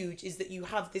huge is that you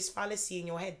have this fallacy in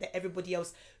your head that everybody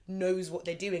else knows what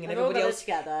they're doing, and everybody else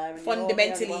together,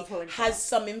 fundamentally has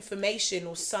some information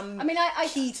or some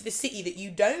key to the city that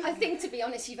you don't. I think, to be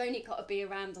honest, you've only got to be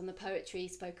around on the poetry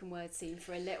spoken word scene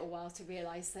for a little while to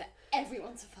realise that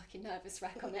everyone's a fucking nervous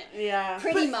wreck on it. Yeah,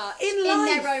 pretty much in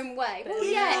their own way. Well,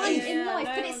 in life,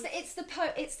 but it's the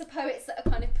poets that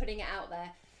are kind of putting it out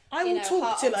there. I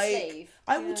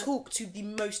will talk to the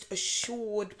most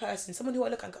assured person, someone who I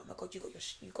look and go, oh my god, you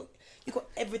got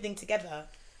everything together.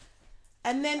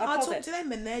 And then I talk to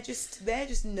them, and they're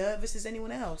just nervous as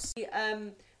anyone else.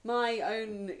 My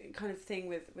own kind of thing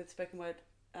with spoken word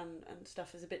and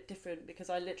stuff is a bit different,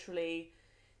 because I literally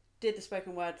did the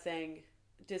spoken word thing,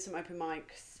 did some open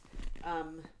mics,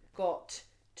 got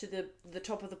to the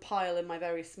top of the pile in my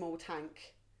very small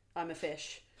tank. I'm a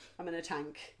fish. I'm in a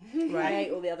tank. Right. I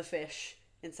ate all the other fish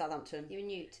in Southampton. You were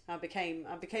Newt. I became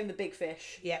the big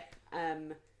fish. Yep.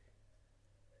 And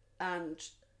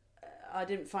I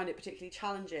didn't find it particularly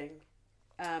challenging.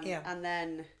 And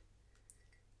then,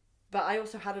 but I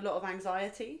also had a lot of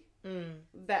anxiety.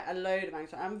 A load of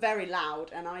anxiety. I'm very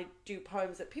loud, and I do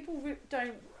poems that people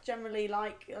don't generally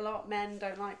like a lot. Men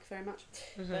don't like very much.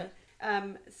 But,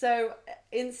 so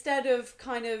instead of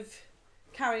kind of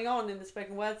carrying on in the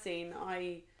spoken word scene,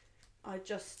 I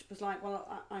just was like,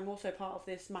 well, I'm also part of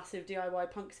this massive DIY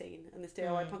punk scene and this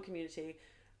DIY punk community,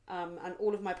 and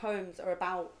all of my poems are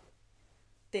about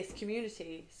this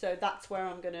community, so that's where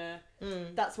I'm gonna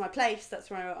that's my place, that's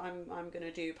where I'm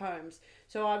gonna do poems.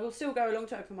 So I will still go along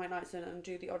to open mic nights and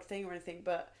do the odd thing or anything,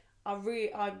 but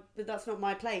but that's not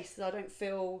my place. I don't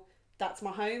feel that's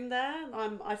my home there.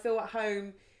 I feel at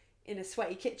home in a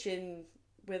sweaty kitchen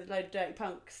with a load of dirty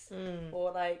punks,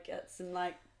 or like at some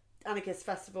like anarchist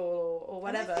festival or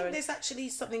whatever. And I think there's actually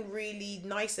something really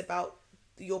nice about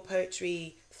your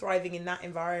poetry thriving in that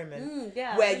environment,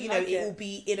 where it will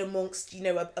be in amongst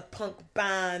a punk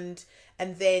band,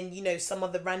 and then some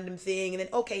other random thing, and then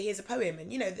okay, here's a poem,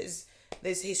 and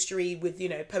there's history with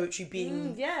poetry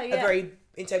being a very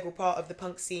integral part of the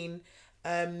punk scene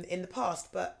in the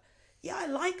past. But I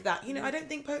like that. I don't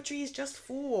think poetry is just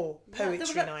for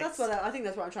poetry nights. I think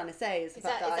that's what I'm trying to say, is the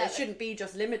fact that it shouldn't be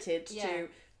just limited to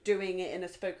doing it in a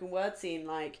spoken word scene,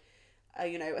 like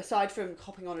aside from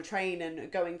hopping on a train and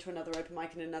going to another open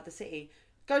mic in another city,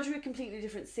 go to a completely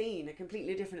different scene, a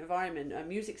completely different environment, a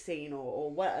music scene, or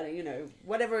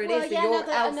whatever it is that you're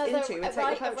into, and take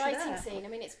your poetry writing there. Scene. I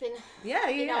mean, it's been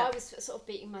I was sort of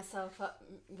beating myself up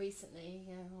recently.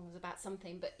 I was about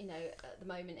something, but at the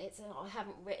moment I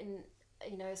haven't written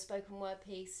a spoken word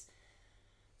piece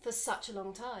for such a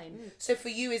long time. So for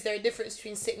you, is there a difference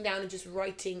between sitting down and just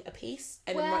writing a piece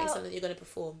and then writing something that you're going to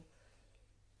perform?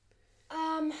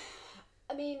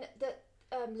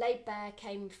 Laid Bare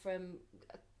came from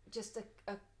just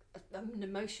an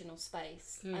emotional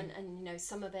space, and you know,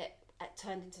 some of it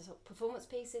turned into sort of performance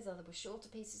pieces, other were shorter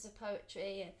pieces of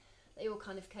poetry, and they all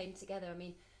kind of came together. I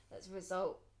mean, as a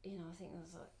result, you know, I think there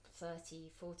was like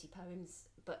 30, 40 poems,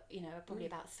 but you know, probably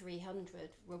about 300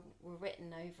 were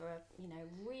written over a, you know,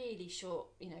 really short,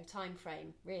 you know, time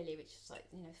frame, really, which is like,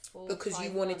 you know, 4 Because 5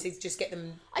 you wanted months. to just get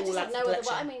them I all just out had for no other way.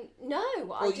 collection. I mean, no,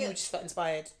 Or you just felt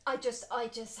inspired. I just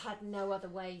had no other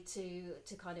way to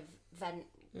kind of vent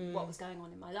what was going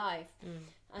on in my life,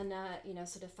 and you know,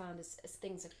 sort of found as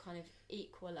things have kind of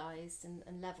equalised and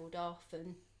levelled off,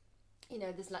 and you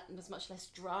know, there's much less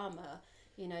drama.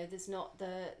 You know, there's not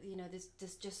the, you know,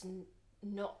 there's just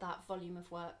not that volume of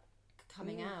work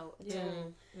coming out at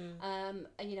all.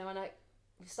 And you know, and I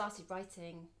started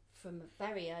writing from a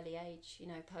very early age. You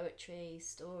know, poetry,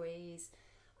 stories,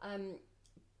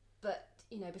 but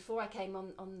you know, before I came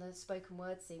on the spoken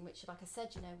word scene, which, like I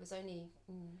said, you know, was only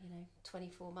you know,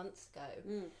 24 months ago,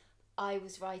 I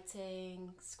was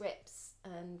writing scripts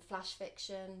and flash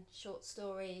fiction, short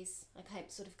stories. I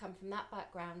come from that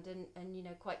background, and you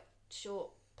know, quite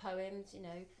short poems. You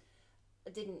know,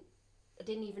 I didn't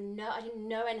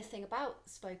know anything about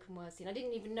spoken word scene. I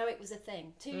didn't even know it was a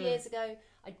thing. 2 years ago,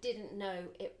 I didn't know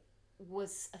it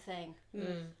was a thing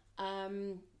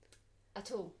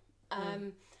at all.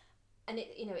 And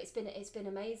it, you know, it's been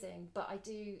amazing, but I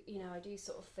do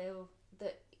sort of feel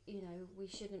that, you know, we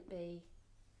shouldn't be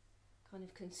kind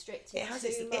of constricted. It has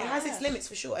its limits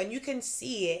for sure, and you can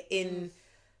see it in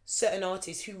certain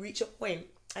artists who reach a point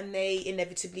and they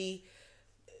inevitably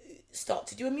start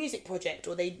to do a music project,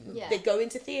 or they go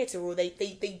into theatre, or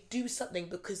they do something,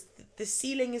 because the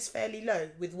ceiling is fairly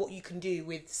low with what you can do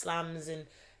with slams and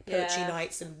poetry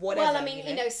nights and whatever. Well, I mean,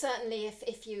 you know, certainly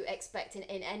if you expect in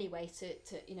any way to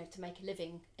you know, to make a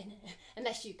living,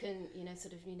 unless you can, you know,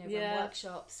 sort of, you know, run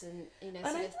workshops and, you know, and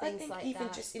sort of things think like even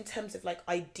that. just in terms of like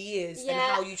ideas and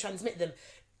how you transmit them,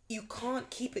 you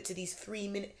can't keep it to these 3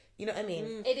 minute. You know what I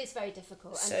mean? It is very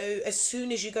difficult. So as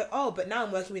soon as you go, but now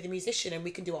I'm working with a musician and we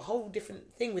can do a whole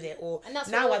different thing with it, or And that's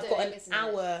now what I've you're got doing, an isn't it?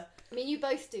 hour. I mean, you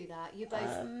both do that. You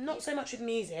both Not so much with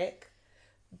music,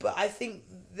 but I think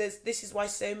this is why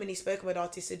so many spoken word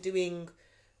artists are doing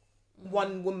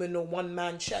one woman or one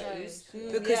man shows,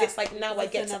 because it's like, now I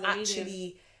get to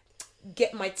actually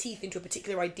get my teeth into a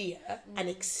particular idea and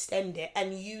extend it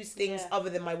and use things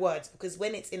other than my words, because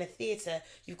when it's in a theatre,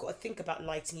 you've got to think about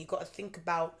lighting, you've got to think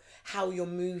about how you're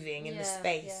moving in the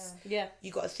space,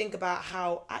 you've got to think about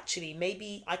how actually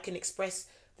maybe I can express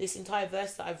this entire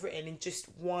verse that I've written in just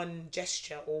one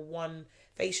gesture or one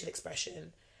facial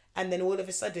expression, and then all of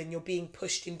a sudden you're being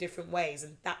pushed in different ways,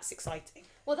 and that's exciting.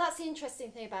 Well, that's the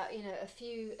interesting thing about, you know, a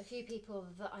few people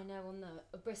that I know on the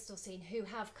Bristol scene who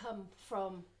have come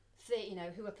from you know,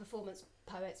 who are performance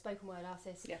poets, spoken word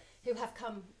artists, who have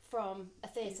come from a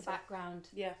theatre background,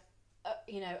 you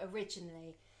know,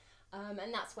 originally,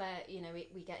 and that's where, you know,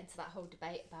 we get into that whole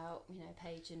debate about, you know,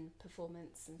 page and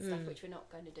performance and stuff, which we're not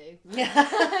going to do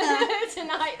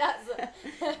tonight.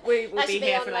 We'll be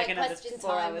here on, for like another question 4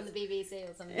 time hours on the BBC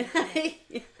or something.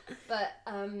 But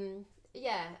and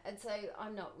so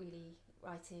I'm not really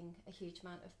writing a huge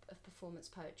amount of performance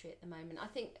poetry at the moment. I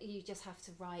think you just have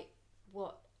to write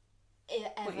whatever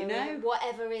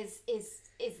is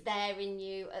there in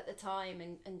you at the time,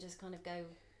 and just kind of go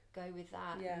with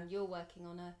that. And you're working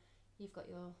on you've got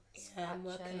your I'm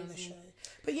working on a show.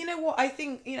 But you know what, I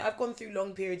think, you know, I've gone through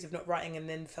long periods of not writing and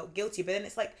then felt guilty, but then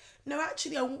it's like, no,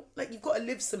 actually, like, you've got to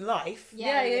live some life. You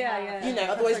know,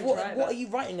 otherwise what are you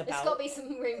writing about? There's got to be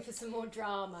some room for some more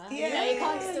drama. Yeah, you know, you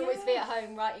can't just always be at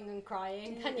home writing and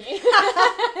crying, can you?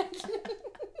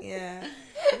 Yeah.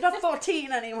 I'm not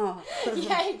 14 anymore.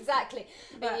 Yeah, exactly.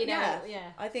 But you know,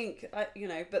 I think, you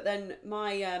know, but then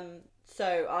my,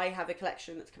 so I have a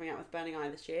collection that's coming out with Burning Eye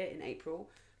this year in April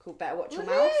called Better Watch Your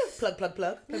Mouth. Plug.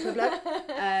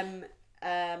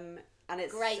 And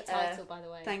it's great title, by the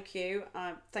way. Thank you,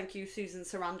 Susan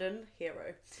Sarandon,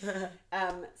 hero.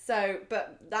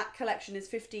 But that collection is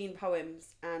 15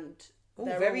 poems, and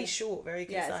they're very all short, very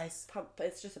concise.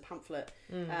 It's just a pamphlet.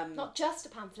 Not just a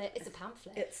pamphlet; it's a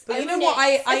pamphlet. But you know what?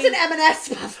 It's an M&S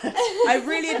pamphlet. I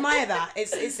really admire that.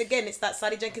 It's that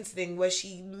Sally Jenkins thing where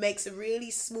she makes a really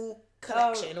small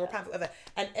collection or a pamphlet, whatever,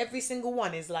 and every single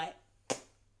one is like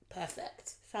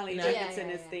perfect. Sally Jenkinson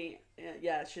is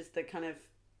she's the kind of,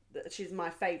 she's my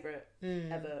favourite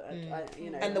ever.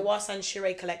 You know, and the Warsan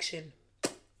Shiré collection,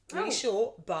 really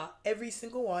short, but every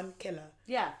single one killer.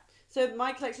 Yeah. So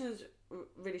my collection is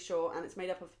really short, and it's made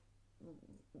up of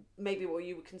maybe what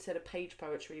you would consider page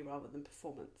poetry rather than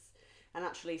performance. And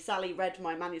actually, Sally read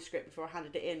my manuscript before I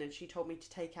handed it in, and she told me to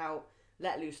take out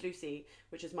Let Loose Lucy,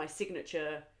 which is my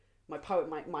signature, my poem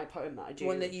that I do.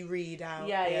 One that you read out.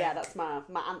 Yeah, that's my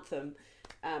anthem.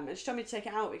 And she told me to take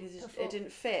it out because it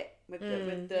didn't fit with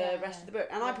the rest of the book.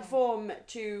 And I perform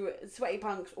to sweaty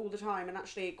punks all the time, and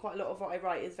actually quite a lot of what I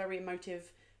write is very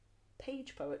emotive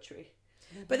page poetry.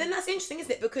 But then that's interesting, isn't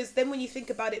it? Because then when you think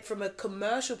about it from a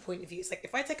commercial point of view, it's like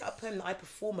if I take out a poem that I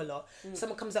perform a lot,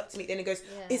 someone comes up to me then and goes,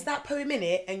 is that poem in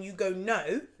it? And you go,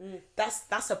 no,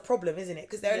 that's a problem, isn't it?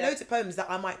 Because there are loads of poems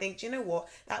that I might think, do you know what,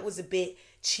 that was a bit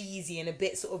cheesy and a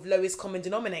bit sort of lowest common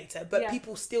denominator, but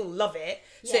people still love it.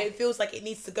 So it feels like it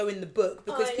needs to go in the book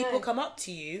because people come up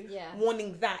to you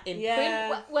wanting that in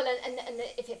print. Well, and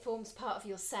if it forms part of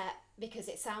your set, because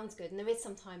it sounds good, and there is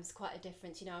sometimes quite a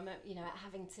difference. I'm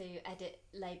having to edit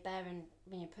Laid Bare and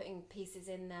putting pieces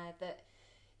in there that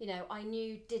I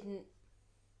knew didn't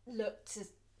look to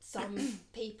some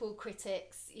people,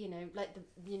 critics, like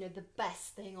the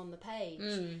best thing on the page.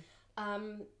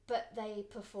 But they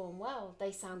perform well,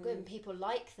 they sound good, and people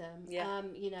like them.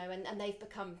 And they've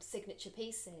become signature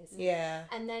pieces.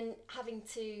 And then having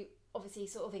to obviously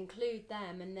sort of include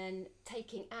them, and then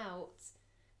taking out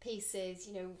pieces,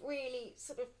 really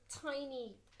sort of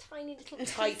tiny little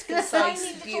tight,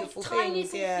 concise, beautiful tiny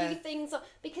things, few things,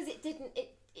 because it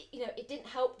didn't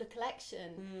help the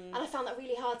collection, and I found that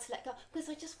really hard to let go, because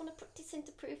I just want to put this in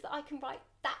to prove that I can write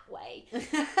that way.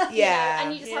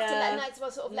 And you just have to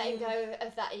letting go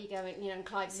of that ego, and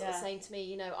Clive's sort of saying to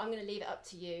me, I'm going to leave it up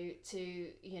to you to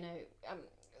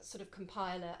sort of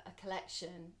compile a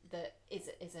collection that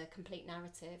is a complete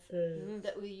narrative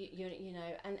that we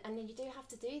and then you do have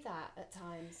to do that at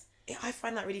times. I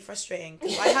find that really frustrating.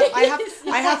 I have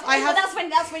But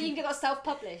that's when you can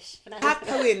self-publish. I have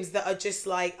poems that are just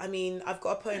like, I've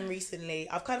got a poem recently.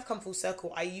 I've kind of come full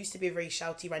circle. I used to be a very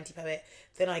shouty, ranty poet.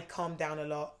 Then I calmed down a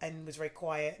lot and was very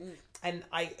quiet. And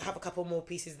I have a couple more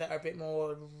pieces that are a bit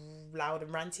more loud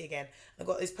and ranty again. I've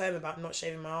got this poem about not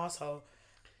shaving my arsehole.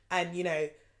 And,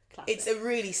 classic. It's a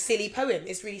really silly poem.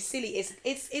 It's really silly.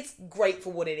 It's great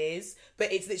for what it is, but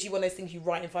it's literally one of those things you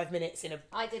write in 5 minutes in a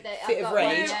fit of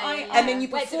rage, and then you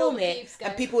perform it,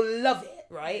 and people love it,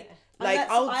 right? Yeah.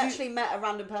 I actually met a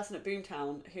random person at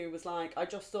Boomtown who was like, I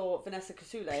just saw Vanessa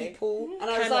Kosule. People and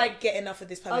I was like, get enough of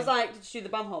this poem. I was like, did you do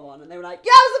the bumhole one? And they were like,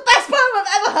 yeah, it was the best poem I've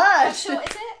ever heard. How short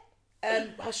is it?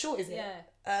 How short is it? Yeah.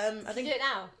 I think do it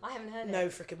now. I haven't heard it. No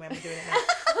freaking way I'm doing it now.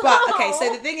 But okay,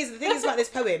 so the thing is about this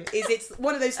poem is it's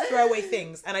one of those throwaway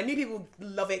things, and I knew people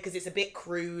love it because it's a bit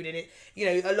crude and it,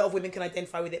 a lot of women can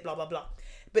identify with it, blah blah blah.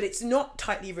 But it's not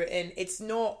tightly written. It's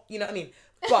not, you know what I mean.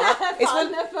 But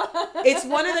it's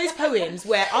one of those poems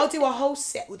where I'll do a whole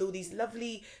set with all these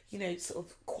lovely, sort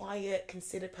of quiet,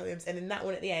 considered poems, and then that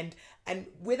one at the end, and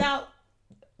without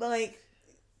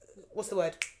what's the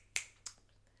word?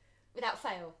 Without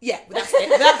fail. Yeah, without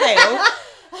fail.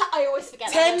 I always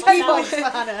forget 10 boys from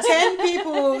Gryffindor.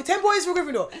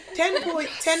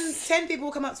 10 people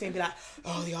will come up to me and be like,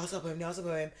 oh, the arsehole poem. I'm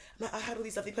like, I had all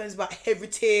these lovely poems about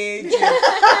heritage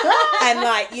and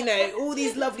all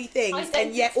these lovely things. Identity.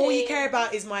 And yet all you care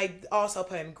about is my arsehole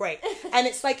poem. Great. And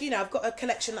it's like, I've got a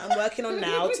collection that I'm working on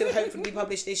now to hopefully be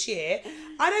published this year.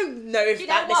 I don't know if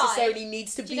that necessarily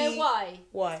needs to be. Do you know why?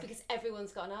 Why? It's because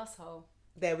everyone's got an arsehole.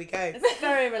 There we go. It's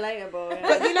very relatable. Yeah.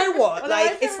 But you know what?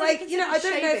 It's like, I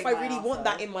don't know if I really want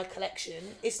that in my collection.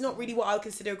 It's not really what I would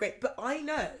consider great. But I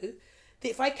know that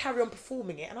if I carry on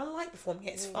performing it, and I like performing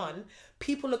it, it's fun,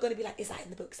 people are going to be like, is that in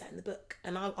the book? Is that in the book?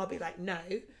 And I'll be like, no.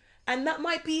 And that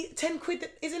might be 10 quid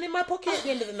that isn't in my pocket at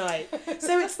the end of the night.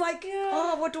 So it's like,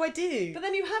 what do I do? But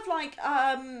then you have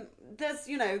there's,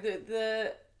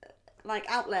 the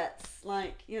outlets,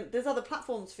 there's other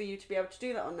platforms for you to be able to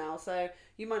do that on now. So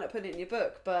you might not put it in your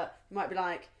book, but you might be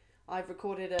like, I've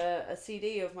recorded a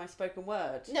CD of my spoken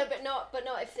word. No, but not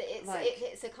if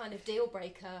it's a kind of deal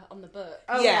breaker on the book.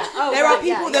 Oh, yeah. There are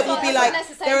people that will be like,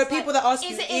 there are people that ask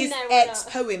you, is X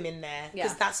poem in there?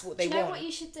 Because that's what they want. Do you know what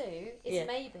you should do? Is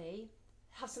maybe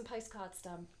have some postcards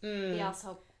done. The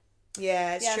arsehole.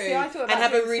 Yeah, it's true. See, I thought about and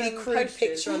have a really some crude posters.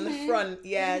 picture on the front.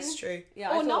 Yeah, it's true.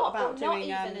 Yeah, or not doing,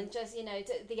 even, and just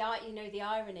the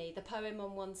irony, the poem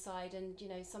on one side, and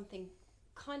something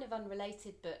kind of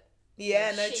unrelated, but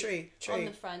true on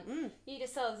the front. You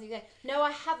yourselves, you go, no,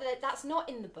 I have it. That's not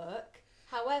in the book.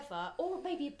 However, or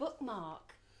maybe a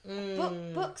bookmark.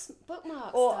 bookmarks.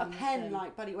 Or a done pen with them.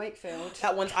 like Buddy Wakefield.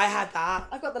 That one, I had that.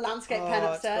 I've got the landscape Oh, pen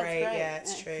it's upstairs. great. Great. Yeah,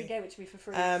 it's true. He gave it to me for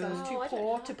free. So I was Oh, too I don't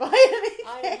poor have- to buy anything.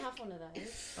 I don't have one of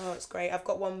those. Oh, it's great. I've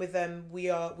got one with we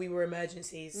were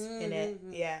emergencies in it.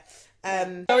 Yeah.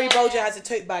 Dory Bolger has a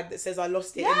tote bag that says I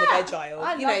lost it in the veg aisle.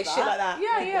 I You love know, shit like that.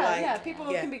 Yeah, People yeah.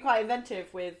 People yeah. can be quite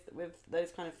inventive with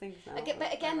those kind of things now.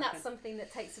 But again, I that's reckon. something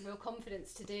that takes some real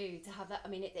confidence to do, to have that. I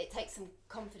mean, it takes some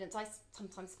confidence. I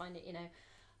sometimes find it,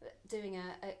 doing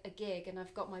a gig and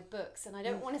I've got my books and I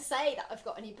don't want to say that I've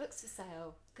got any books for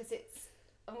sale because it's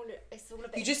all a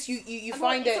bit... You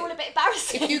find it's all a bit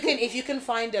embarrassing. if you can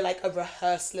find a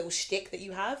rehearsed little shtick that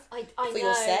you have I for know,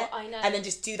 your set, I know. and then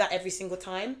just do that every single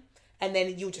time, and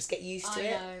then you'll just get used to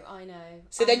it. I know.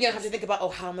 So then you don't have to think about,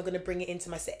 how am I going to bring it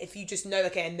into my set? If you just know,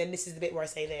 okay, and then this is the bit where I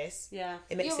say this. Yeah.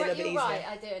 It makes You're it a little bit right, easier.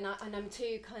 I do, and I'm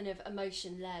too kind of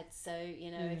emotion led. So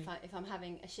if I'm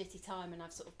having a shitty time and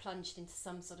I've sort of plunged into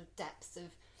some sort of depths of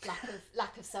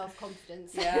lack of self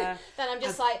confidence, Yeah. then I'm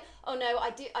just like, oh no,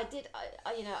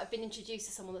 I've been introduced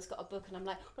to someone that's got a book, and I'm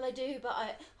like, well, I do, but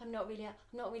I'm not really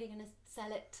going to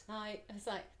sell it tonight. It's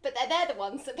like, but they're the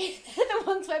ones they're the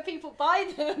ones where people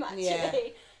buy them actually. Yeah.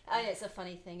 And it's a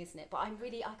funny thing, isn't it? But I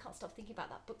can't stop thinking about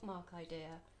that bookmark idea.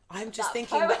 I'm just That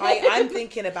thinking, poem. I'm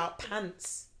thinking about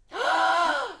pants.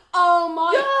 Oh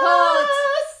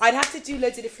my god! I'd have to do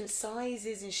loads of different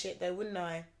sizes and shit though, wouldn't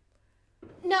I?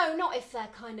 No, not if they're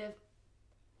kind of.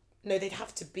 No, they'd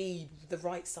have to be the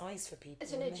right size for people. I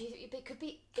don't know. wouldn't they? It could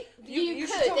be. You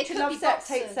should talk to Love Sex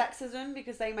Hate Sexism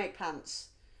because they make pants.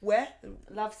 Where?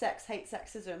 Love Sex Hate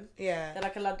Sexism. Yeah. They're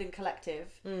like a London collective.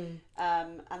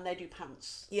 And they do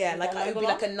pants. Yeah, With like their it would be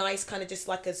logo like on. a nice kind of just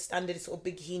like a standard sort of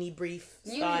bikini brief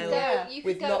You style could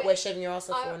with go not where shaving your ass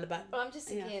off I- or on the back. Well, I'm just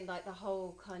thinking like the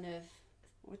whole kind of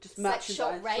Or just sex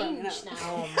shop merchandise thrown range out. now.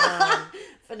 Oh man,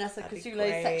 Vanessa That'd be Kasule's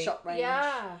sex great. shop range.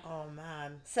 Yeah. oh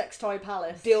man, Sex toy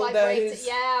palace. dildos,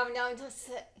 Yeah, no, I'm just.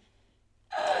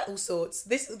 all sorts.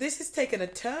 This has taken a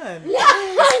turn.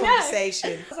 I know.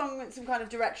 Conversation. Some kind of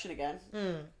direction again.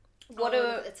 What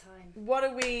at the time? What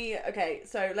are we? Okay,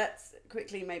 so let's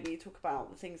quickly maybe talk about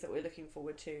the things that we're looking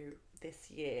forward to this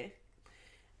year.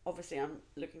 Obviously, I'm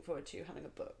looking forward to having a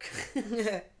book. I'm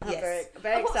Yes.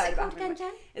 very What's excited it about called having a again, book.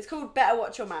 Jen? It's called Better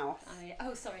Watch Your Mouth.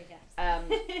 Oh, sorry, yes.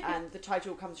 And the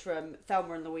title comes from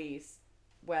Thelma and Louise,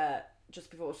 where just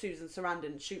before Susan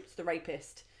Sarandon shoots the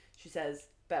rapist, she says,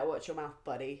 "Better watch your mouth,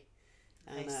 buddy."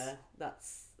 And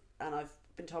Nice. and I've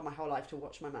been told my whole life to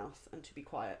watch my mouth and to be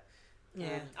quiet.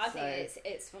 Yeah. I think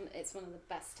it's one of the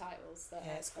best titles.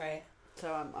 Yeah, it's great.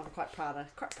 So I'm quite proud of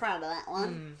that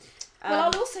one. Well,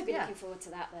 I'll also be yeah. looking forward to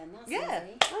that then. That's Yeah.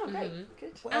 easy. Oh, great.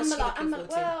 Good. What else are you looking forward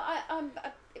to?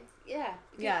 Yeah.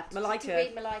 Yeah, Good Malika. to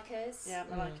read Malika's. Yeah,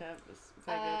 Malika was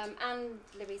very good. And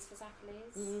Louise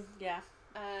Fazakali's. Yeah.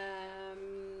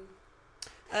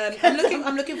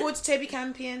 I'm looking forward to Toby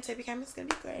Campion. Toby Campion's gonna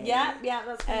be great. Yeah,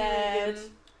 that's gonna be really good.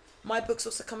 My book's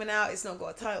also coming out. It's not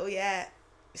got a title yet.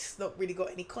 It's not really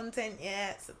got any content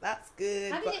yet, so that's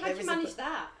good. How but did there you is manage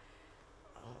that?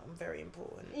 I'm very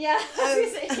important. Yeah.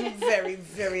 I'm very,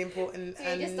 very important So you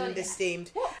just and don't-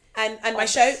 esteemed. And my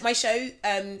show,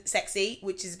 Sexy,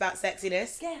 which is about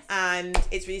sexiness. Yes. And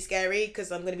it's really scary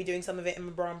because I'm going to be doing some of it in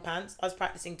my bra and pants. I was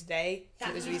practicing today. So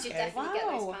it was really you should scary. definitely get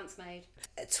those Wow. pants made.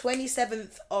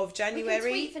 27th of We January. can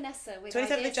tweet Vanessa with 27th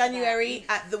ideas of for January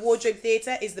that. at the Wardrobe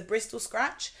Theatre is the Bristol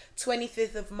Scratch.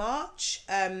 25th of March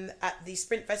at the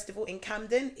Sprint Festival in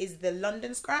Camden is the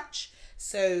London Scratch.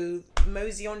 So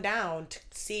mosey on down to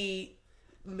see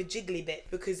my jiggly bit,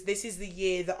 because this is the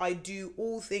year that I do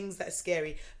all things that are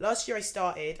scary. Last year I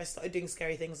started doing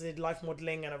scary things. I did life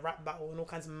modelling and a rap battle and all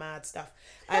kinds of mad stuff.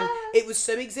 And it was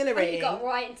so And exhilarating you got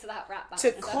right into that rap battle.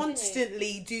 to didn't you?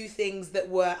 constantly do things that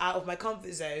were out of my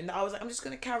comfort zone. I was like, I'm just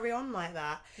going to carry on like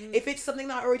that. If it's something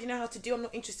that I already know how to do, I'm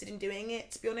not interested in doing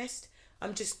it, to be honest.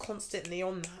 I'm just constantly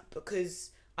on that because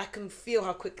I can feel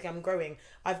how quickly I'm growing.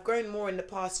 I've grown more in the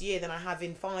past year than I have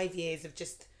in 5 years of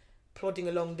just plodding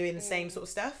along doing the same sort of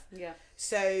stuff. Yeah.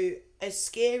 So as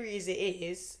scary as it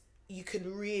is, you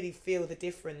can really feel the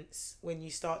difference when you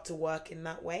start to work in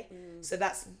that way. So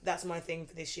that's my thing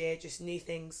for this year, just new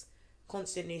things,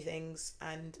 constant new things,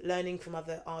 and learning from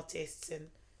other artists. And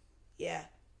yeah,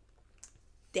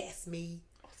 that's me.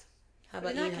 How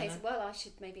Well, about in you, that case, Hannah? well, I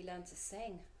should maybe learn to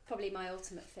sing. Probably my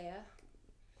ultimate fear.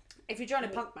 If you join a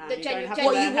punk band, The you don't have to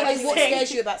genuine- learn how to What sing.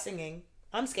 scares you about singing?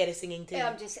 I'm scared of singing too.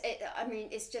 Yeah,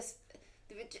 it's just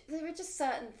there are just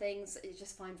certain things that you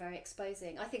just find very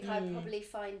exposing. I think I'd probably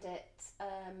find it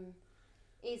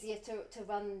easier to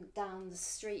run down the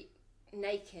street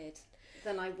naked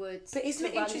than I would. But isn't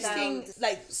it to run interesting? down-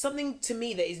 Like something to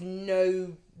me that is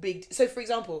no big. So, for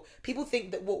example, people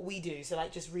think that what we do, so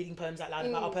like just reading poems out loud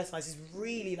about our personal lives, is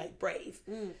really like brave.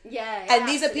 Yeah, And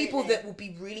these are people absolutely. that will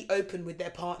be really open with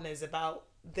their partners about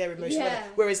their emotional. Yeah.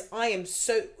 Whereas I am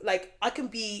so like I can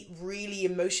be really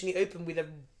emotionally open with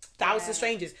 1,000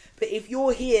 strangers, but if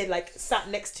you're here like sat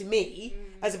next to me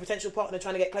as a potential partner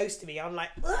trying to get close to me, I'm like,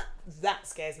 ugh, that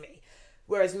scares me.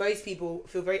 Whereas most people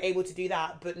feel very able to do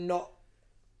that, but not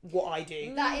what I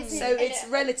do. That is So it's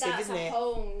relative, that's isn't a it?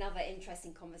 whole nother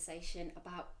interesting conversation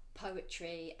about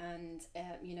poetry and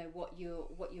you know what you're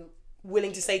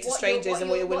Willing to say to what strangers you're- and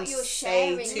what you're willing what to you're say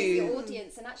sharing with your to.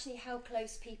 audience, and actually how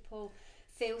close people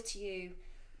feel to you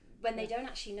when they don't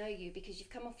actually know you, because you've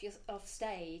come off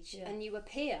stage and you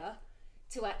appear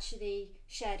to actually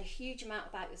share a huge amount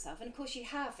about yourself, and of course you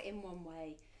have in one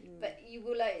way, but you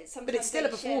will sometimes. But it's still a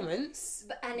they share- performance.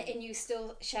 But and you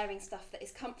still sharing stuff that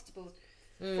is comfortable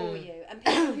for you, and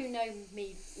people who know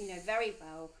me, you know, very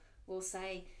well will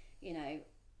say, you know,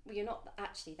 well, you're not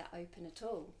actually that open at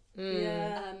all.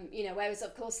 Yeah. You know, whereas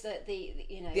of course the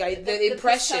you know The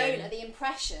impression. persona, the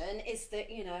impression is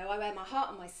that, you know, I wear my heart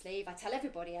on my sleeve, I tell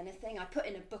everybody anything, I put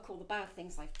in a book all the bad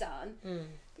things I've done.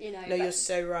 You know, No, you're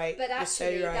so right. but You're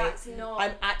actually so right. that's not.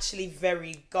 I'm actually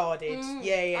very guarded.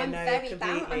 Yeah, I'm no, very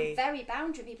completely. I'm very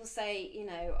boundary. People say, you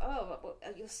know, oh, well,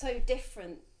 you're so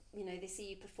different. You know, they see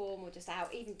you perform or just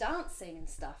out, even dancing and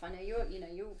stuff. I know you're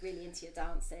really into your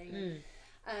dancing.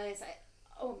 And it's like,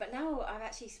 oh, but now I've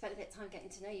actually spent a bit of time getting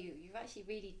to know you. You're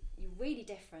really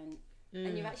different,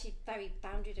 and you're actually very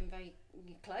bounded and very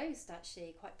closed.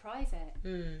 Actually, quite private.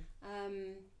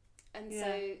 And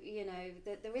so you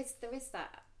know, there is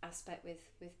that aspect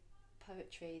with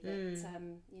poetry that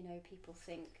you know, people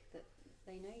think that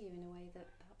they know you in a way that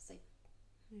perhaps they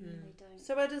don't.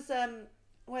 So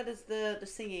where does the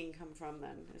singing come from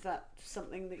then? Is that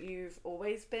something that you've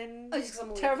always been Just 'cause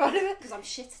I'm terrified of it? because I'm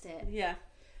shit at it. Yeah.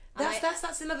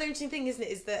 That's another interesting thing, isn't it?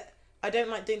 Is that I don't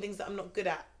like doing things that I'm not good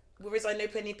at. Whereas I know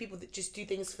plenty of people that just do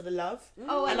things for the love.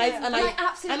 Oh, And I I've- know. and And I- I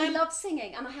absolutely and I'm- love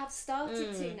singing, and I have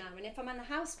started to now. And if I'm in the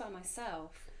house by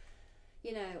myself,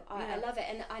 you know, I love it,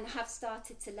 and I have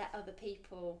started to let other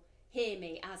people hear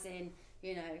me. As in,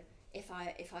 you know, if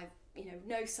I you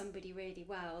know somebody really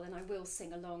well, then I will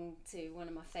sing along to one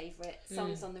of my favourite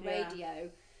songs on the radio,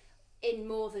 in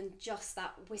more than just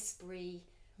that whispery.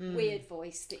 Weird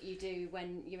voice that you do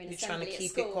when you're in You're assembly trying to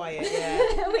keep at school, it quiet,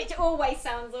 yeah. which always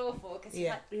sounds awful because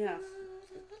Yeah. Yeah.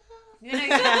 You know,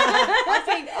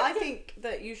 I think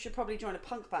that you should probably join a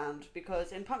punk band,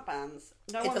 because in punk bands,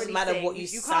 no It one doesn't really matter sings. what you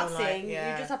can't sound like, sing.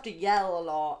 yeah. You just have to yell a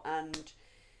lot, and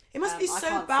It must be I so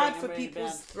can't bad sing, for I'm really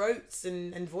people's bad. throats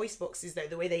and voice boxes, though,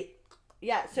 the way they.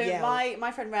 yeah. So Yell.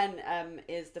 my friend Ren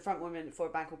is the front woman for a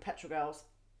band called Petrol Girls,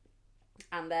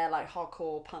 and they're like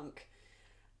hardcore punk,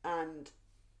 and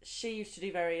she used to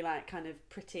do very like kind of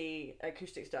pretty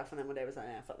acoustic stuff, and then one day was like,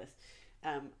 yeah, fuck this,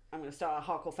 I'm going to start a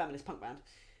hardcore feminist punk band.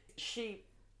 She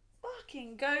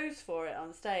fucking goes for it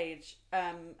on stage,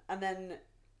 and then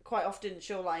quite often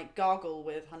she'll like gargle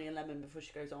with honey and lemon before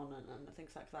she goes on, and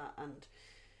things like that. And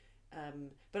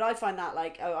but I find that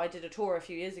like, I did a tour a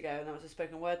few years ago, and that was a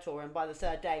spoken word tour, and by the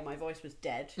third day my voice was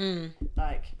dead.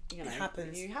 Like, you know, It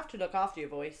happens. you have to look after your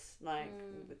voice, like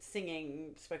with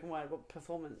singing, spoken word,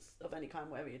 performance of any kind,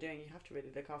 whatever you're doing, you have to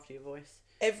really look after your voice.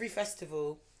 Every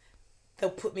festival, they'll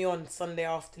put me on Sunday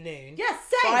afternoon. Yeah,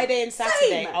 same. Friday and Saturday,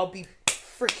 Same. I'll be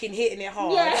freaking hitting it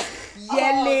hard, Yeah.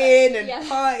 yelling and yeah.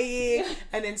 partying,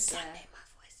 and then Sunday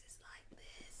my voice is like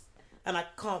this, and I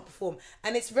can't perform,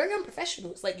 and it's very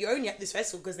unprofessional. It's like you're only at this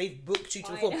festival because they've booked you to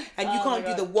perform, and you Oh can't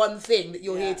my do the God. one thing that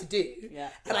you're Yeah. here to do. Yeah.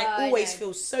 And I I always know.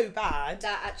 feel so bad.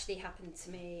 That actually happened to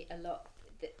me a lot.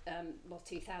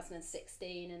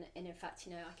 2016, and in fact,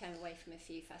 you know, I came away from a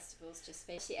few festivals just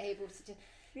being able to do.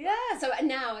 Yeah. So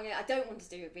now I don't want to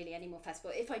do really any more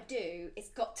festivals. If I do, it's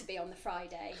got to be on the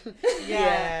Friday.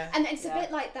 Yeah. And it's Yeah. a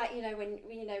bit like that, you know, when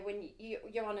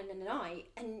you're on a night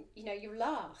and you know you're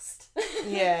last.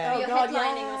 Yeah. Oh, you're God,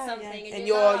 headlining yeah, or something, yeah. And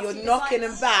you're last, you're just knocking like,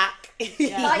 them back.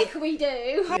 like we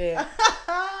do. Yeah.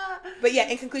 But yeah,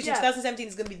 in conclusion, Yeah. 2017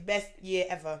 is going to be the best year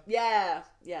ever. Yeah.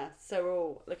 So we're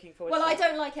all looking forward Well, to I that.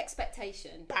 don't like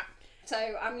expectation, Bam. so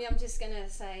I'm just gonna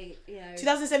say, you know,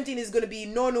 2017 is going to be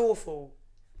non-awful.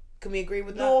 Can we agree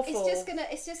with that? Awful. It's just gonna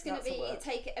That's a be word.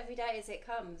 take it every day as it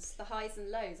comes, the highs and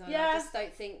lows. And Yeah. I just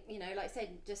don't think, you know, like I said,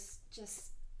 just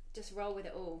roll with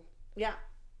it all. Yeah.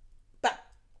 But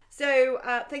So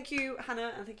thank you,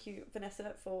 Hannah, and thank you,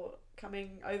 Vanessa, for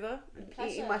coming over and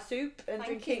Pleasure. eating my soup and Thank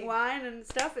drinking you. wine and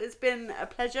stuff. It's been a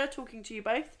pleasure talking to you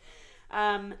both.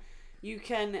 You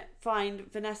can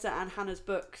find Vanessa and Hannah's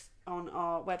books on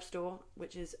our web store,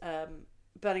 which is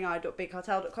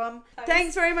burningeye.bigcartel.com.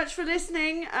 Thanks very much for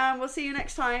listening. We'll see you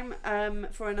next time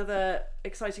for another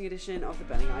exciting edition of the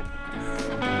Burning Eye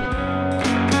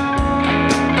podcast.